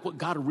be back what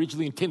God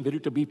originally intended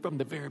it to be from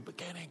the very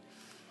beginning.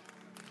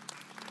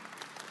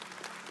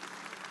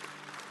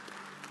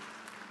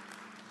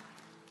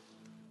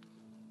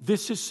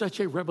 This is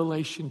such a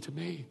revelation to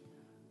me.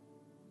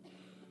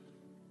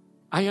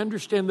 I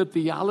understand the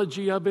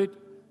theology of it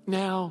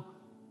now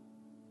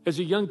as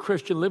a young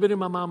Christian living in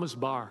my mama's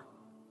bar.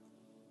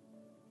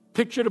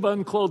 Picture of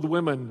unclothed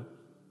women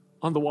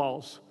on the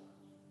walls.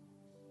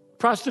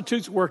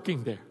 Prostitutes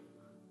working there.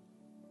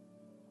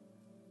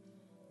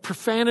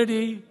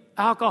 Profanity,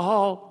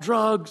 alcohol,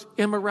 drugs,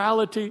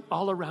 immorality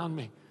all around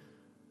me.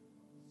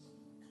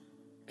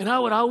 And I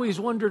would always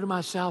wonder to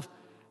myself,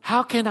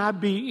 how can I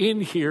be in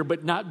here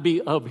but not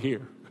be of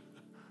here?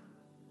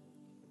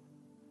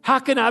 How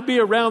can I be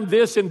around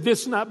this and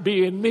this not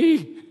be in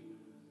me?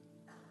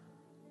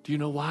 Do you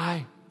know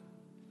why?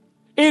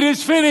 It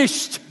is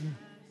finished.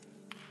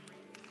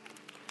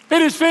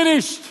 It is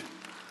finished.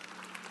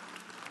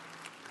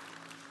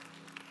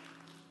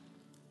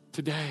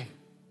 Today,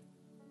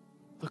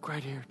 look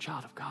right here,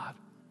 child of God.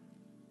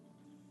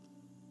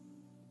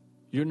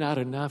 You're not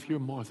enough, you're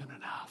more than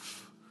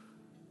enough.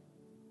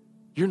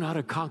 You're not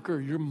a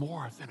conqueror, you're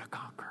more than a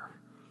conqueror.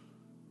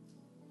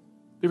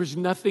 There is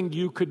nothing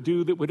you could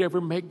do that would ever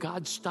make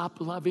God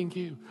stop loving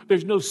you.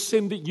 There's no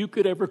sin that you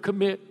could ever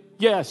commit.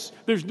 Yes,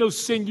 there's no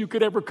sin you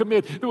could ever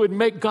commit that would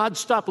make God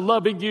stop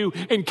loving you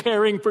and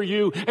caring for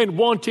you and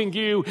wanting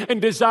you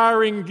and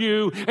desiring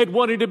you and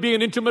wanting to be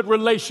in intimate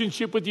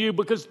relationship with you,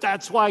 because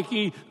that's why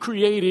He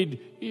created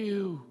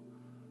you.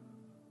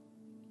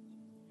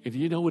 And do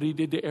you know what He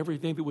did to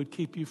everything that would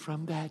keep you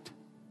from that?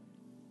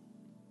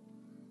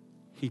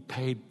 He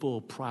paid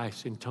full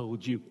price and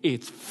told you,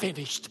 it's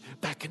finished.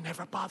 That can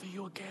never bother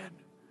you again.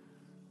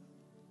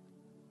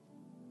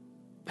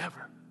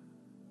 Never.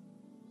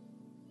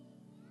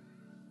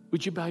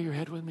 Would you bow your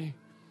head with me?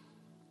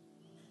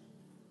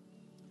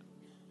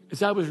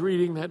 As I was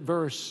reading that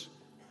verse,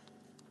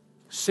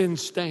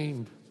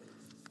 sin-stained,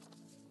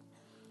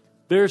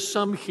 there's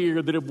some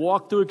here that have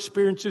walked through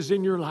experiences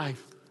in your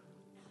life.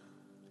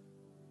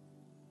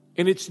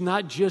 And it's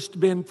not just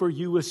been for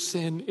you a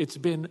sin, it's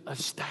been a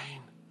stain.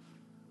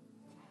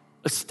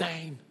 A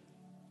stain.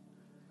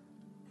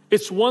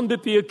 It's one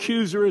that the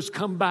accuser has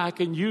come back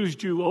and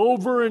used you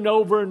over and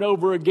over and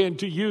over again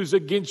to use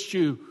against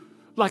you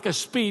like a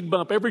speed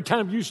bump. Every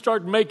time you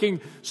start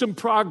making some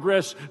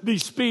progress,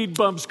 these speed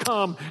bumps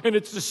come, and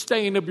it's the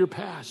stain of your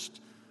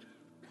past.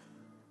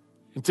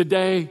 And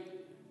today,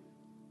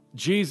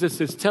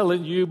 Jesus is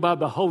telling you by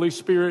the Holy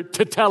Spirit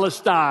to tell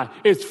us,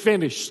 it's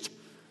finished.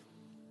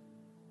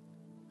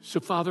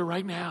 So, Father,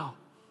 right now,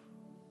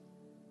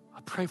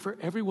 I pray for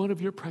every one of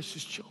your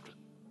precious children.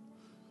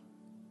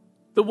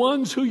 The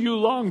ones who you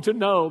long to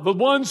know, the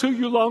ones who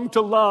you long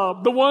to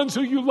love, the ones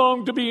who you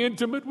long to be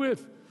intimate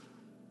with.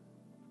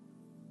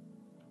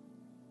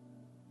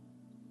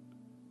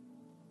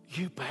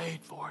 You paid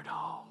for it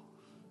all.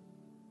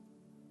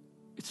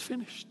 It's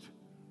finished.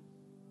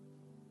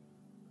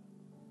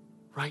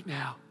 Right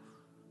now,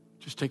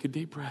 just take a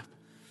deep breath.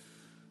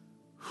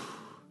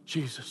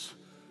 Jesus,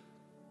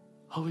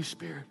 Holy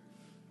Spirit,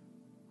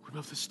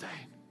 remove the stain.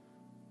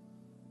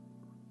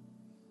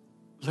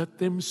 Let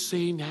them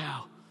see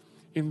now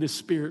in the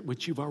Spirit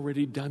what you've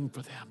already done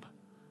for them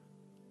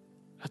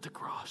at the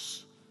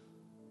cross.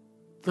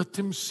 Let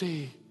them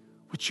see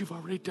what you've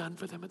already done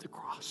for them at the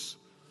cross.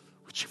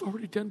 What you've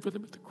already done for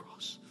them at the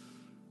cross.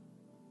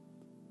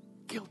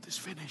 Guilt is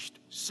finished.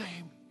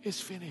 Shame is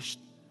finished.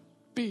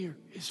 Fear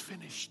is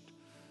finished.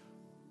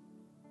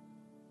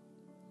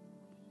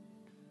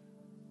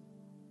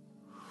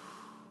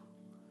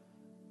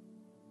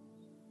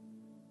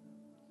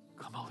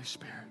 Come, Holy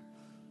Spirit.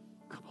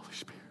 Come, Holy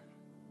Spirit.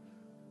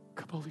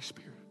 Come, Holy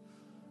Spirit.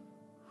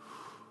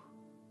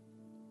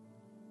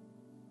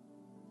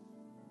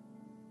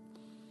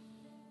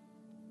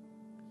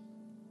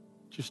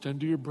 Just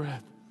under your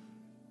breath,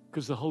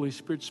 because the Holy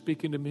Spirit's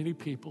speaking to many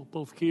people,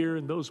 both here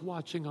and those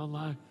watching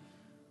online.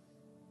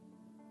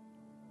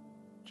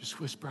 Just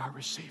whisper, I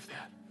receive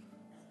that.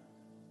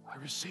 I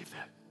receive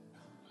that.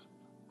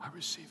 I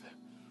receive that.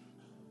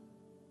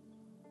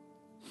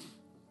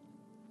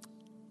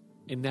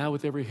 And now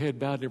with every head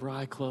bowed and every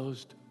eye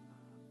closed,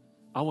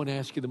 I want to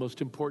ask you the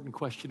most important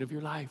question of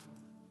your life.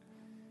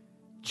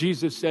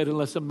 Jesus said,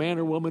 unless a man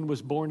or woman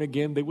was born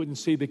again, they wouldn't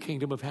see the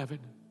kingdom of heaven.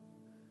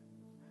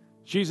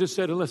 Jesus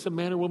said, unless a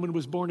man or woman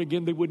was born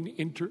again, they wouldn't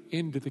enter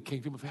into the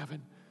kingdom of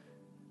heaven.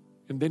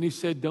 And then he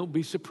said, don't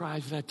be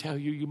surprised, I tell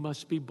you, you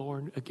must be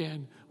born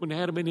again. When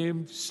Adam and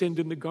Eve sinned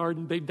in the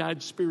garden, they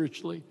died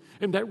spiritually.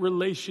 And that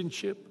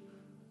relationship,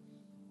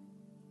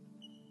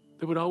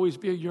 there would always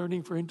be a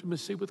yearning for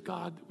intimacy with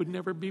God that would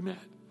never be met.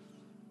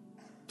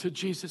 Till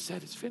Jesus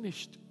said, it's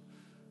finished.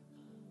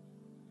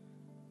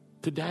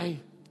 Today,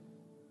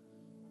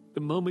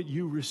 the moment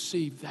you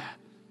receive that,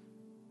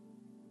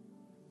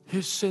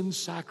 his sin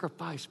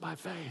sacrifice by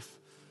faith,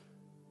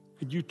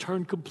 and you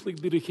turn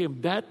completely to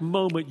him, that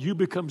moment you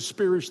become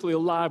spiritually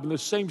alive, and the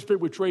same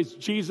spirit which raised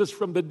Jesus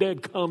from the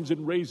dead comes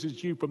and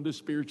raises you from the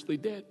spiritually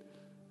dead.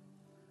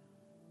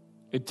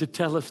 And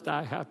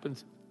tetelestai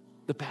happens.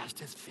 The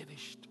past is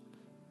finished.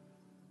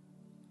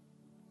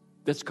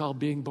 That's called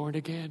being born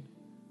again.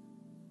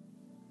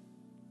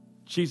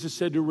 Jesus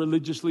said to a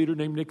religious leader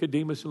named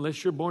Nicodemus,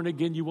 unless you're born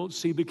again, you won't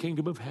see the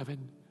kingdom of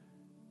heaven.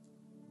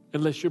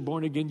 Unless you're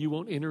born again, you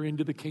won't enter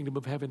into the kingdom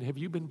of heaven. Have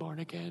you been born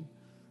again?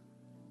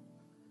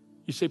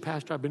 You say,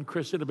 Pastor, I've been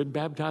christened, I've been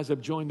baptized,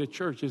 I've joined the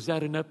church. Is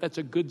that enough? That's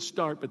a good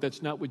start, but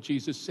that's not what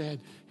Jesus said.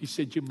 He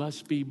said, you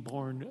must be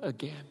born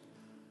again.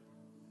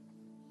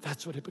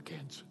 That's what it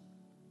begins.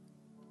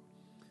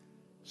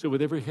 So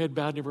with every head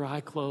bowed and every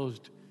eye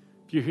closed,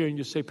 if you're here and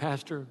you say,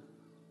 Pastor,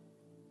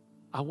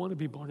 I want to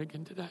be born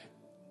again today.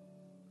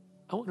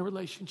 I want a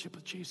relationship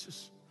with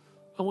Jesus.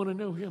 I want to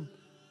know him.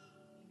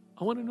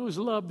 I want to know his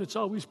love that's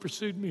always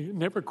pursued me and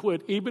never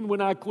quit. Even when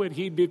I quit,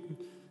 he didn't.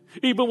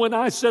 Even when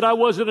I said I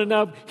wasn't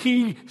enough,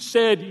 he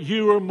said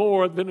you are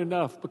more than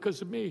enough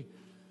because of me.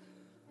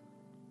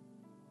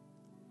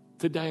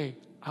 Today,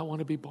 I want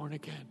to be born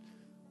again.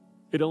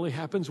 It only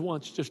happens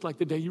once, just like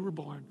the day you were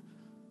born.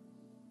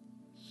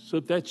 So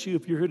if that's you,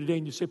 if you're here today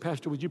and you say,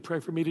 Pastor, would you pray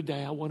for me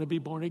today? I want to be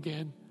born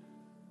again.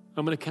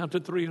 I'm going to count to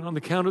 3, and on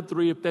the count of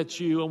 3, if that's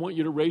you, I want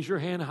you to raise your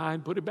hand high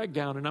and put it back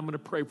down, and I'm going to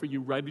pray for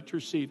you right at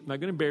your seat. I'm not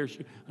going to embarrass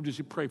you. I'm just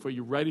going to pray for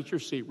you right at your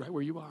seat, right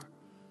where you are.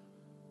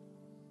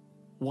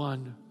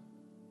 1,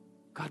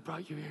 God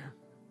brought you here.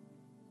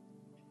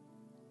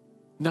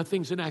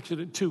 Nothing's an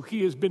accident. 2,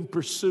 he has been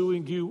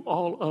pursuing you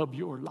all of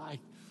your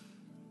life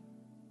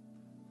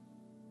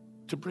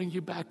to bring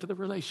you back to the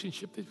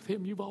relationship with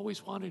him you've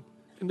always wanted,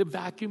 and the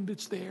vacuum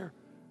that's there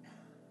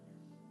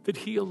that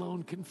he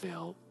alone can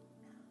fill.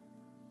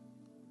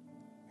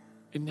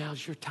 And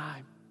now's your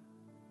time.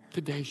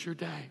 Today's your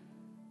day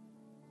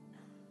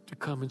to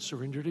come and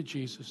surrender to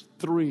Jesus.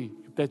 3,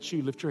 if that's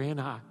you, lift your hand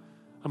high.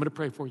 I'm going to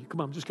pray for you. Come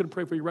on, I'm just going to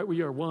pray for you right where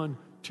you are. 1,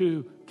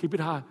 2, keep it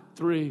high.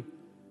 3,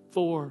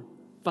 4,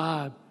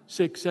 5,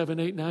 6, 7,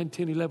 8, 9,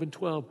 10, 11,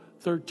 12,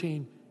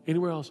 13.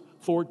 Anywhere else?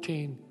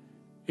 14.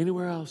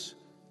 Anywhere else?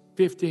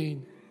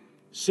 15,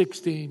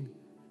 16,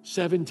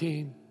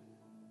 17,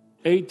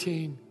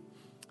 18.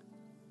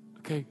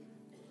 Okay.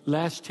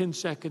 Last 10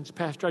 seconds.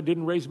 Pastor, I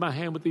didn't raise my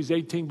hand with these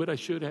 18, but I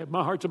should have.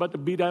 My heart's about to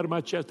beat out of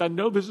my chest. I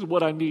know this is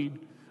what I need.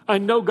 I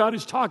know God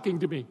is talking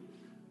to me.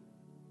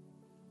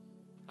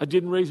 I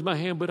didn't raise my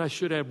hand, but I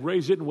should have.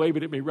 Raise it and wave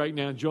it at me right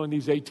now and join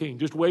these 18.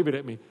 Just wave it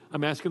at me.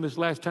 I'm asking this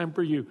last time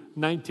for you.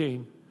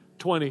 19,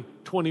 20,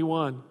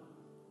 21,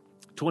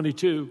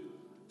 22,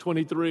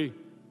 23,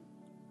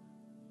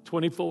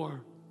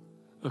 24.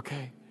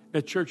 Okay. Now,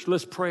 church,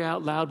 let's pray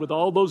out loud with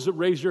all those that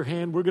raise your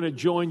hand. We're going to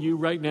join you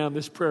right now in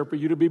this prayer for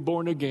you to be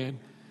born again.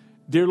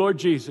 Dear Lord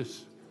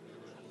Jesus,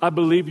 I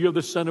believe you're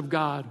the Son of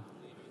God.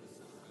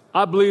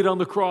 I believe on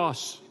the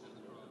cross,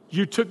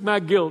 you took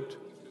my guilt,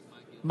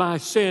 my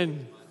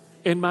sin,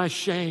 and my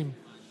shame,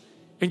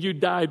 and you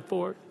died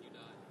for it.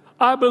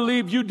 I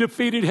believe you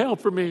defeated hell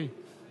for me,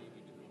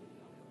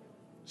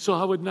 so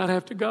I would not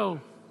have to go.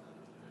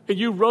 And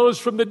you rose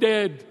from the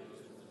dead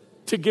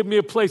to give me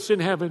a place in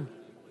heaven,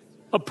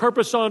 a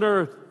purpose on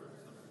earth,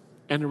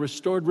 and a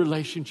restored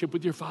relationship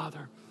with your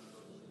Father.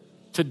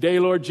 Today,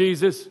 Lord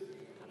Jesus,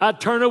 I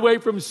turn away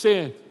from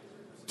sin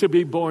to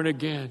be born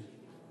again.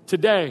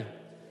 Today,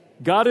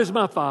 God is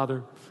my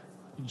Father,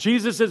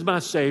 Jesus is my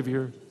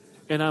Savior,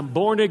 and I'm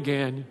born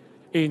again.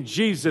 In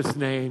Jesus'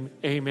 name,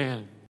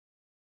 amen.